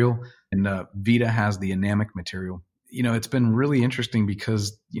material and Vita has the Anamic material. It's been really interesting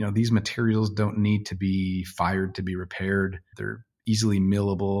because, these materials don't need to be fired to be repaired. They're easily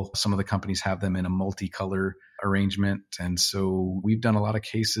millable. Some of the companies have them in a multicolor arrangement. And so we've done a lot of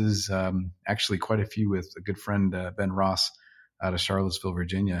cases, actually quite a few with a good friend, Ben Ross out of Charlottesville,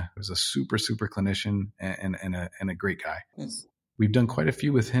 Virginia. He was a super, super clinician and a great guy. Yes. We've done quite a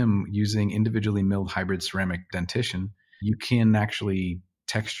few with him using individually milled hybrid ceramic dentition. You can actually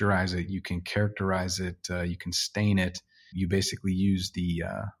texturize it, you can characterize it, you can stain it. You basically use the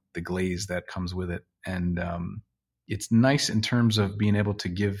glaze that comes with it, and it's nice in terms of being able to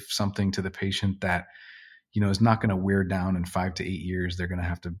give something to the patient that is not going to wear down in 5 to 8 years. They're going to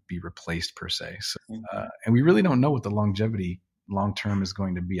have to be replaced per se. So, and we really don't know what the longevity long term is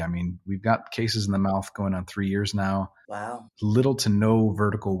going to be. I mean, we've got cases in the mouth going on 3 years now. Wow. Little to no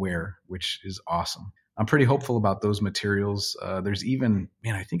vertical wear, which is awesome. I'm pretty hopeful about those materials. There's even,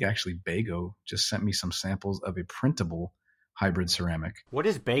 I think actually Bago just sent me some samples of a printable hybrid ceramic. What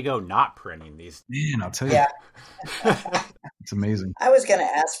is Bago not printing these? Man, I'll tell you. Yeah. It's amazing. I was going to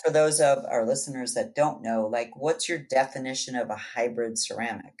ask for those of our listeners that don't know, what's your definition of a hybrid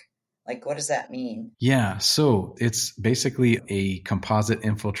ceramic? What does that mean? Yeah, so it's basically a composite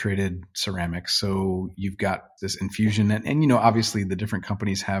infiltrated ceramic. So you've got this infusion and obviously the different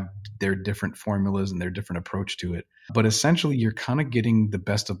companies have their different formulas and their different approach to it. But essentially you're kind of getting the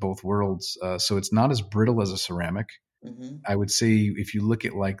best of both worlds. So it's not as brittle as a ceramic. Mm-hmm. I would say if you look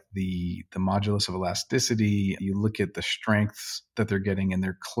at the modulus of elasticity, you look at the strengths that they're getting and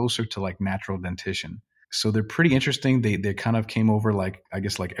they're closer to natural dentition. So they're pretty interesting. They kind of came over like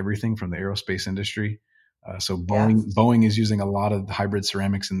everything from the aerospace industry. So Boeing is using a lot of the hybrid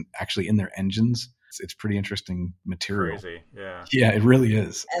ceramics and actually in their engines. It's pretty interesting material. Crazy, yeah. Yeah, it really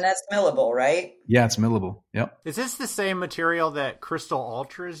is. And that's millable, right? Yeah, it's millable. Yep. Is this the same material that Crystal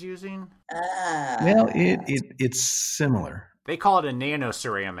Ultra is using? Well, it's similar. They call it a nano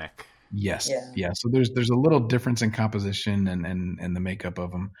ceramic. Yes. Yeah. So there's a little difference in composition and the makeup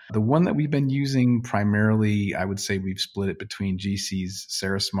of them. The one that we've been using primarily, I would say we've split it between GC's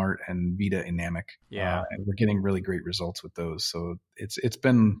Cerasmart and Vita Enamic. Yeah. And we're getting really great results with those. So it's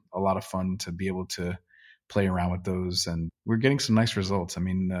been a lot of fun to be able to play around with those, and we're getting some nice results. I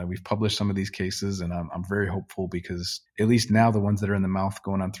mean, we've published some of these cases, and I'm very hopeful because at least now the ones that are in the mouth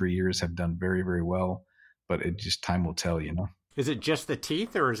going on 3 years have done very, very well, but time will tell, you know. Is it just the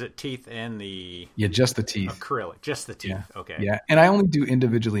teeth, or is it teeth and the... Yeah, just the teeth. Acrylic, just the teeth. Yeah. Okay. Yeah, and I only do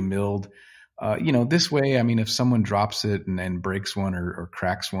individually milled. This way, I mean, if someone drops it and breaks one or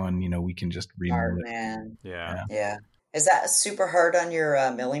cracks one, we can just remill it. Man. Yeah. Is that super hard on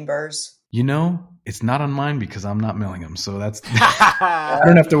your milling burrs? It's not on mine because I'm not milling them. So that's, I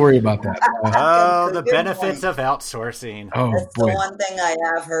don't have to worry about that. Oh, the benefits of outsourcing. Oh, that's boy. The one thing I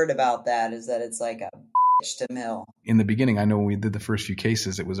have heard about that is that it's like a bitch to mill. In the beginning, I know when we did the first few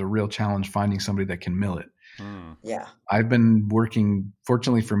cases, it was a real challenge finding somebody that can mill it. Yeah. I've been working,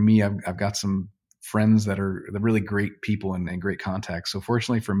 fortunately for me, I've got some friends that are really great people and great contacts. So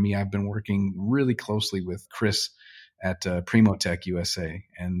fortunately for me, I've been working really closely with Chris at Primotech USA,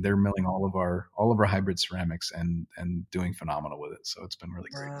 and they're milling all of our hybrid ceramics and doing phenomenal with it. So it's been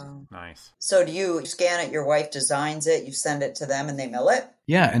really great. Wow. Nice. So do you scan it? Your wife designs it. You send it to them, and they mill it.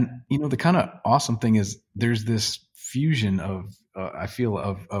 Yeah, and the kind of awesome thing is there's this fusion of I feel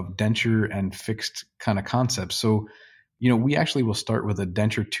of denture and fixed kind of concepts. So we actually will start with a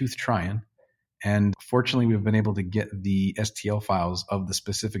denture tooth try-in. And fortunately, we've been able to get the STL files of the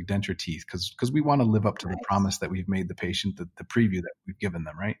specific denture teeth because we want to live up to the promise that we've made the patient, the preview that we've given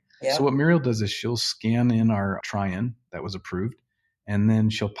them, right? Yeah. So what Muriel does is she'll scan in our try-in that was approved, and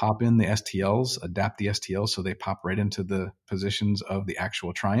then she'll pop in the STLs, adapt the STLs so they pop right into the positions of the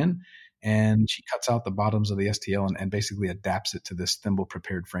actual try-in, and she cuts out the bottoms of the STL and basically adapts it to this thimble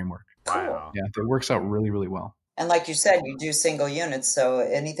prepared framework. Wow. Yeah, it works out really, really well. And like you said, you do single units. So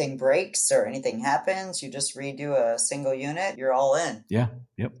anything breaks or anything happens, you just redo a single unit. You're all in. Yeah.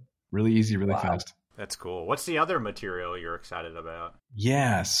 Yep. Really easy, really fast. That's cool. What's the other material you're excited about?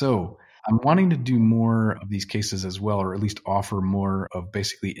 Yeah. So I'm wanting to do more of these cases as well, or at least offer more of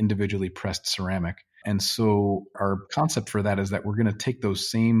basically individually pressed ceramic. And so our concept for that is that we're going to take those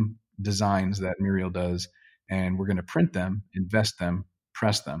same designs that Muriel does, and we're going to print them, invest them,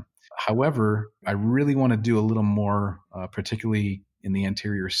 press them. However, I really want to do a little more, particularly in the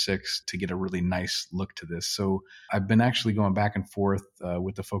anterior 6, to get a really nice look to this. So I've been actually going back and forth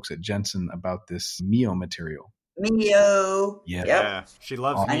with the folks at Jensen about this Mio material. Mio. Yeah. Yeah. She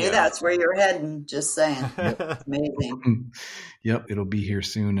loves Mio. I knew that's where you're heading. Just saying. Amazing. Yep. It'll be here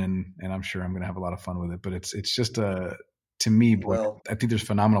soon, and I'm sure I'm going to have a lot of fun with it. But it's just to me, boy, I think there's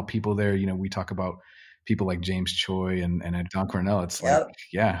phenomenal people there. We talk about people like James Choi and Don Cornell. It's like,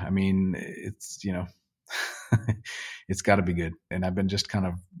 yeah, I mean, it's, it's got to be good. And I've been just kind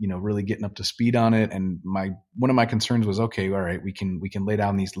of, really getting up to speed on it. And one of my concerns was, okay, all right, we can lay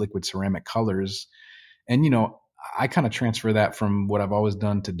down these liquid ceramic colors. And, I kind of transfer that from what I've always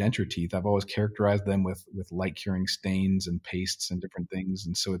done to denture teeth. I've always characterized them with light curing stains and pastes and different things.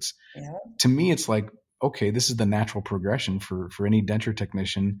 And so to me, it's like, okay, this is the natural progression for any denture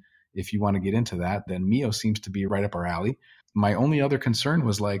technician. If you want to get into that, then Mio seems to be right up our alley. My only other concern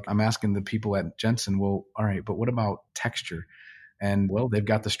was I'm asking the people at Jensen, well, all right, but what about texture? And well, they've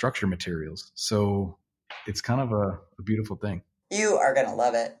got the structure materials. So it's kind of a beautiful thing. You are going to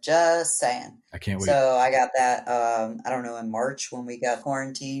love it. Just saying. I can't wait. So I got that, I don't know, in March when we got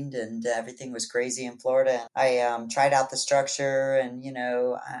quarantined and everything was crazy in Florida. I tried out the structure and,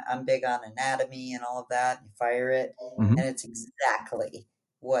 I'm big on anatomy and all of that. You fire it and it's exactly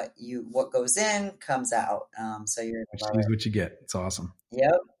what goes in comes out. So you're going to love it. What you get. It's awesome.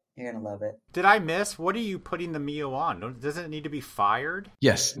 Yep. You're going to love it. Did I miss? What are you putting the Mio on? Doesn't it need to be fired?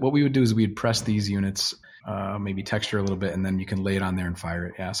 Yes. What we would do is we'd press these units, maybe texture a little bit, and then you can lay it on there and fire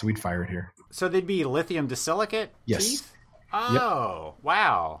it. Yeah. So we'd fire it here. So they'd be lithium disilicate teeth? Oh, yep.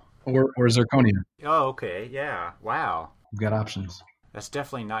 Wow. Or zirconia. Oh, okay. Yeah. Wow. We've got options. That's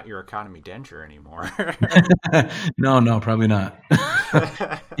definitely not your economy denture anymore. No, probably not.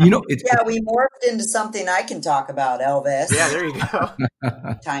 We morphed into something I can talk about, Elvis. Yeah, there you go.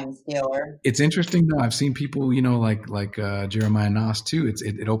 Time stealer. It's interesting though. I've seen people, like Jeremiah Noss too.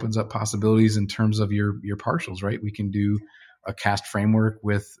 It opens up possibilities in terms of your partials, right? We can do a cast framework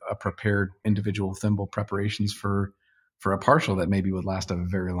with a prepared individual thimble preparations for a partial that maybe would last a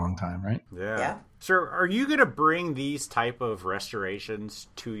very long time, right? Yeah. So are you going to bring these type of restorations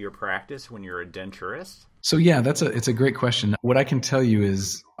to your practice when you're a denturist? So yeah, it's a great question. What I can tell you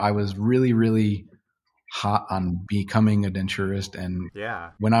is I was really, really hot on becoming a denturist. And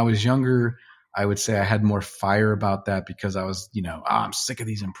when I was younger, I would say I had more fire about that because I was, I'm sick of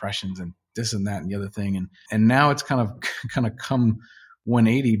these impressions and this and that and the other thing. And now it's kind of come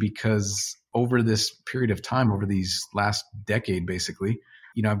 180 because over this period of time, over these last decade, basically,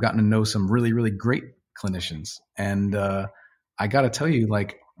 I've gotten to know some really, really great clinicians. And I got to tell you,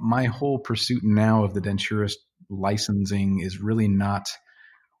 like, my whole pursuit now of the denturist licensing is really not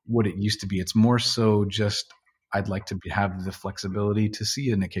what it used to be. It's more so just I'd like to have the flexibility to see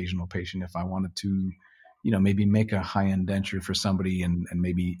an occasional patient if I wanted to, maybe make a high-end denture for somebody, and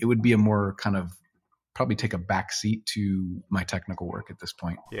maybe it would be a more kind of probably take a back seat to my technical work at this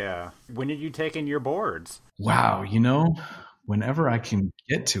point. Yeah. When did you take in your boards? Wow. Whenever I can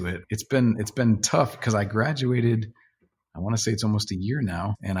get to it, it's been tough because I graduated, I want to say it's almost a year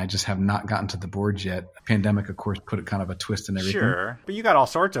now, and I just have not gotten to the boards yet. Pandemic, of course, put kind of a twist in everything. Sure. But you got all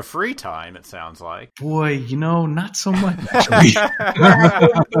sorts of free time, it sounds like. Boy, not so much, actually.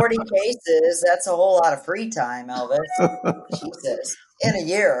 40 cases, that's a whole lot of free time, Elvis. Jesus. In a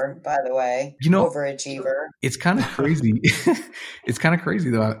year, by the way, overachiever. It's kind of crazy. It's kind of crazy,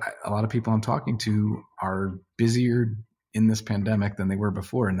 though. A lot of people I'm talking to are busier in this pandemic than they were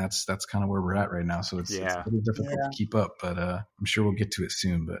before, and that's kind of where we're at right now. So it's a little difficult to keep up, but I'm sure we'll get to it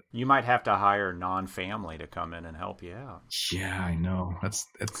soon. But you might have to hire non-family to come in and help you out. Yeah, I know. It's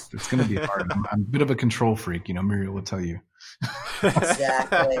going to be hard. I'm a bit of a control freak, Muriel will tell you.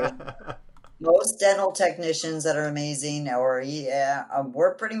 Exactly. Most dental technicians that are amazing,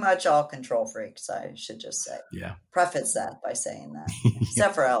 we're pretty much all control freaks, I should just say. Yeah. Preface that by saying that.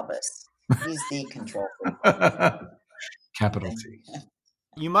 Except for Elvis. He's the control freak. Capital T.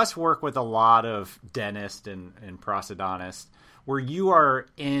 You must work with a lot of dentists and prosthodontists where you are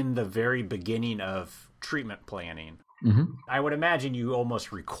in the very beginning of treatment planning. Mm-hmm. I would imagine you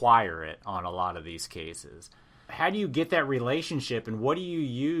almost require it on a lot of these cases. How do you get that relationship, and what do you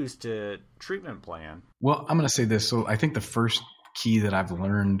use to treatment plan? Well, I'm going to say this. So I think the first key that I've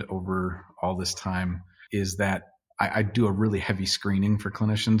learned over all this time is that I do a really heavy screening for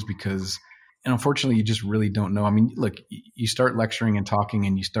clinicians because, and unfortunately, you just really don't know. I mean, look, you start lecturing and talking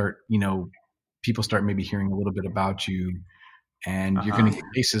and you start, people start maybe hearing a little bit about you, and you're going to get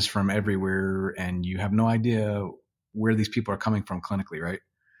cases from everywhere, and you have no idea where these people are coming from clinically, right?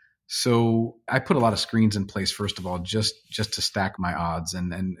 So I put a lot of screens in place, first of all, just to stack my odds.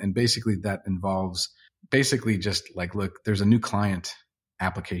 And basically that involves just like, look, there's a new client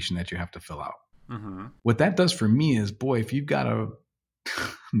application that you have to fill out. Mm-hmm. What that does for me is, boy, if you've got a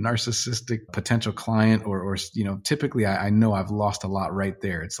narcissistic potential client or typically I know I've lost a lot right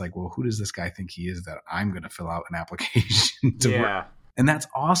there. It's like, well, who does this guy think he is that I'm going to fill out an application to work? And that's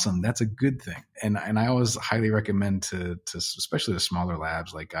awesome. That's a good thing. And I always highly recommend to especially the smaller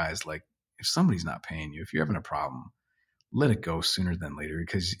labs, like, guys, like, if somebody's not paying you, if you're having a problem, let it go sooner than later,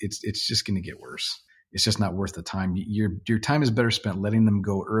 because it's just going to get worse. It's just not worth the time. Your time is better spent letting them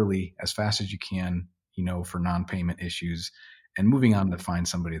go early as fast as you can, for non-payment issues, and moving on to find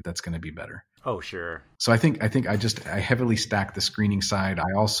somebody that's going to be better. Oh, sure. So I think I heavily stack the screening side.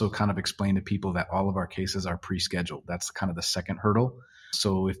 I also kind of explain to people that all of our cases are pre-scheduled. That's kind of the second hurdle.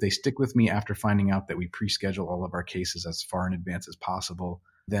 So if they stick with me after finding out that we pre-schedule all of our cases as far in advance as possible,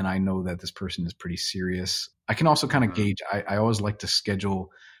 then I know that this person is pretty serious. I can also kind of gauge. I always like to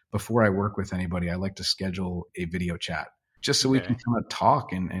schedule, before I work with anybody, I like to schedule a video chat just so we can kind of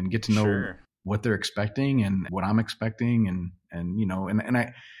talk and get to know what they're expecting and what I'm expecting. And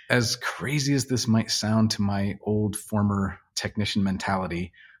I, as crazy as this might sound to my old former technician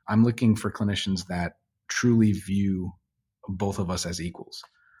mentality, I'm looking for clinicians that truly view both of us as equals.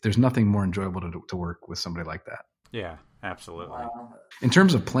 There's nothing more enjoyable to work with somebody like that. Yeah, absolutely. Wow. In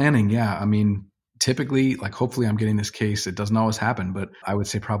terms of planning, I mean, typically, like, hopefully I'm getting this case. It doesn't always happen, but I would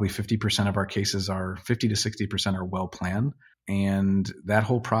say probably 50% of our cases 50 to 60% are well planned. And that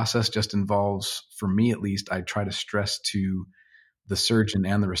whole process just involves, for me at least, I try to stress to the surgeon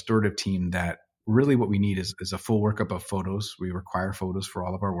and the restorative team that really what we need is a full workup of photos. We require photos for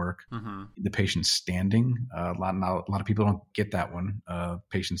all of our work. Mm-hmm. The patient standing, a lot of people don't get that one.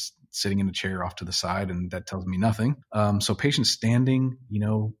 Patients sitting in a chair off to the side, and that tells me nothing. So patients standing,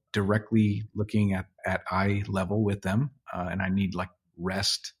 directly looking at eye level with them. And I need like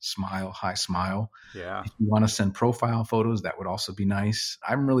rest, smile, high smile. Yeah. If you want to send profile photos, that would also be nice.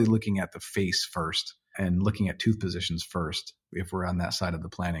 I'm really looking at the face first and looking at tooth positions first if we're on that side of the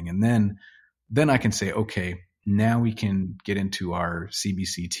planning. And then I can say, okay, now we can get into our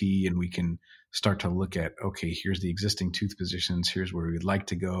CBCT and we can start to look at, okay, here's the existing tooth positions. Here's where we'd like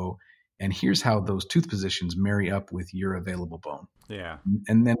to go. And here's how those tooth positions marry up with your available bone. Yeah.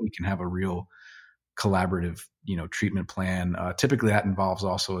 And then we can have a real collaborative, treatment plan. Typically that involves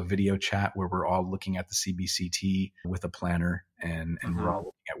also a video chat where we're all looking at the CBCT with a planner and we're all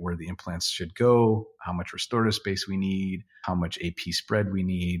looking at where the implants should go, how much restorative space we need, how much AP spread we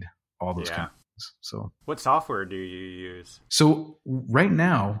need, all those kind of things. So what software do you use? So right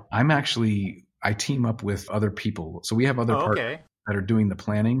now I team up with other people. So we have other partners that are doing the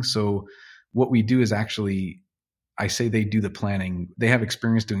planning. So what we do is actually, I say they do the planning. They have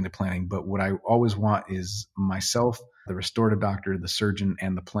experience doing the planning, but what I always want is myself, the restorative doctor, the surgeon,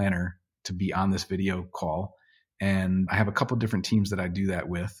 and the planner to be on this video call. And I have a couple different teams that I do that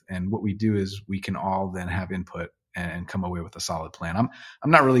with. And what we do is we can all then have input and come away with a solid plan.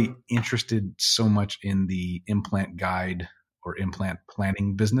 I'm not really interested so much in the implant guide or implant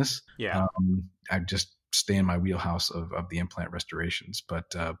planning business. Yeah. I just stay in my wheelhouse of the implant restorations. But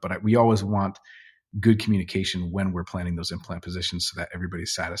we always want good communication when we're planning those implant positions so that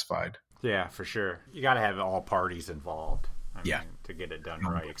everybody's satisfied. Yeah, for sure. You got to have all parties involved. I mean, to get it done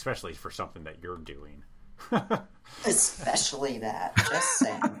right, especially for something that you're doing. Especially that. Just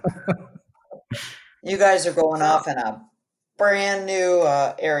saying. You guys are going off in a brand new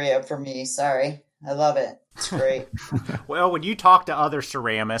area for me. Sorry. I love it. It's great. Well, when you talk to other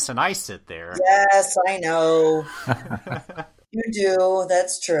ceramists and I sit there. Yes, I know. You do.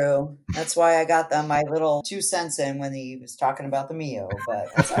 That's true. That's why I got my little 2 cents in when he was talking about the Mio. But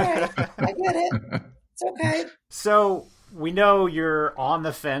that's all right. I get it. It's okay. So we know you're on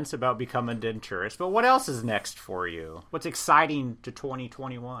the fence about becoming a denturist, but what else is next for you? What's exciting to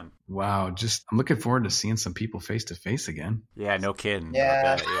 2021? Wow. I'm looking forward to seeing some people face to face again. Yeah, no kidding.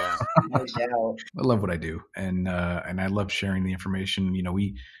 Yeah. No doubt. I love what I do. And I love sharing the information.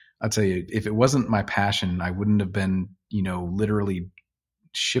 I'll tell you, if it wasn't my passion, I wouldn't have been, literally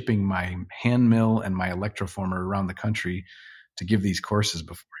shipping my hand mill and my electroformer around the country to give these courses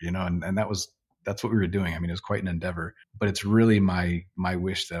before, and that's what we were doing. I mean, it was quite an endeavor, but it's really my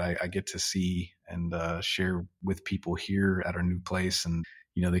wish that I get to see and share with people here at our new place, and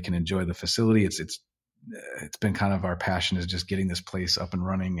they can enjoy the facility. It's been kind of our passion is just getting this place up and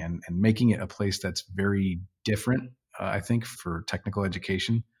running and making it a place that's very different. I think for technical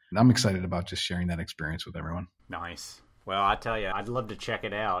education, and I'm excited about just sharing that experience with everyone. Nice. Well, I tell you, I'd love to check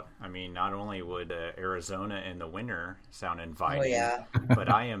it out. I mean, not only would Arizona in the winter sound inviting,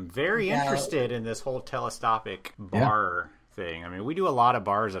 but I am very interested in this whole telestopic bar thing. I mean, we do a lot of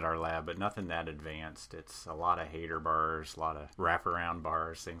bars at our lab, but nothing that advanced. It's a lot of hater bars, a lot of wraparound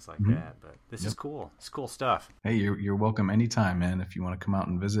bars, things like that. But this is cool. It's cool stuff. Hey, you're welcome anytime, man. If you want to come out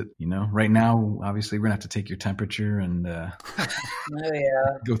and visit, right now, obviously we're gonna have to take your temperature and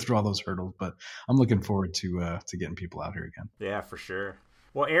go through all those hurdles. But I'm looking forward to getting people out here again. Yeah, for sure.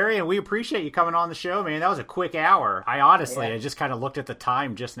 Well, Arian, we appreciate you coming on the show, man. That was a quick hour. I just kind of looked at the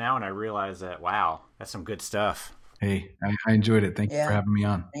time just now and I realized that, wow, that's some good stuff. Hey, I enjoyed it. Thank you for having me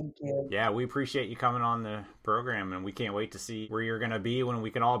on. Thank you. Yeah, we appreciate you coming on the program, and we can't wait to see where you're going to be when we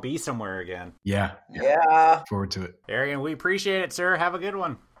can all be somewhere again. Yeah. Look forward to it. Arian, we appreciate it, sir. Have a good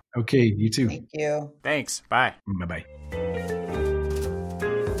one. Okay, you too. Thank you. Thanks. Bye. Bye-bye.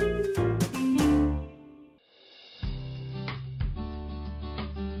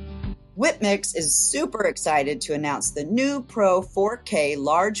 Whipmix is super excited to announce the new Pro 4K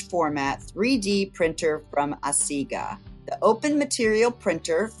large format 3D printer from Asiga. The open material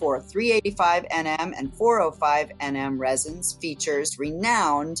printer for 385 nm and 405 nm resins features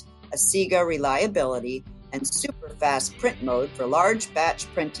renowned Asiga reliability and super fast print mode for large batch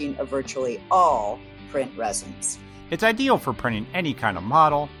printing of virtually all print resins. It's ideal for printing any kind of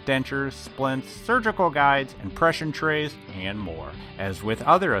model, dentures, splints, surgical guides, impression trays, and more. As with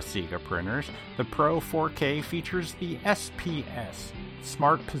other Asiga printers, the Pro 4K features the SPS,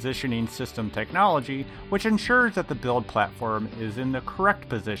 Smart Positioning System technology, which ensures that the build platform is in the correct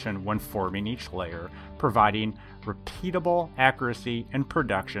position when forming each layer, providing repeatable accuracy and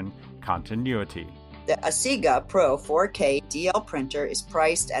production continuity. The Asiga Pro 4K DL printer is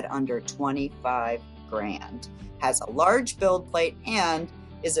priced at under $25,000. Has a large build plate and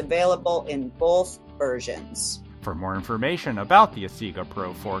is available in both versions. For more information about the Asiga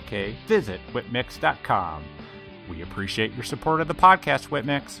Pro 4K, visit whipmix.com. We appreciate your support of the podcast,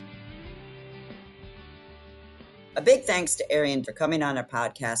 Whipmix. A big thanks to Arian for coming on our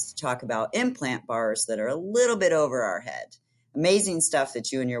podcast to talk about implant bars that are a little bit over our head. Amazing stuff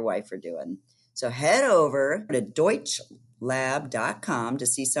that you and your wife are doing. So head over to deutschlab.com to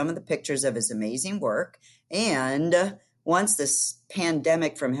see some of the pictures of his amazing work. And once this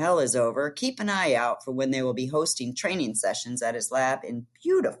pandemic from hell is over, keep an eye out for when they will be hosting training sessions at his lab in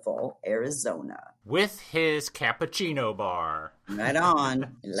beautiful Arizona. With his cappuccino bar. Right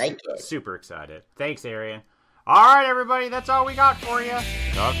on. I like it. Super excited. Thanks, Arian. All right, everybody, that's all we got for you.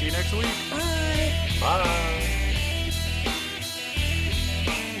 Talk to you next week. Bye. Bye.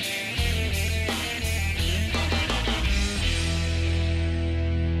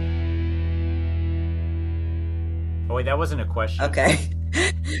 Oh, wait, that wasn't a question. Okay.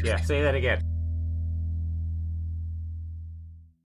 Yeah, say that again.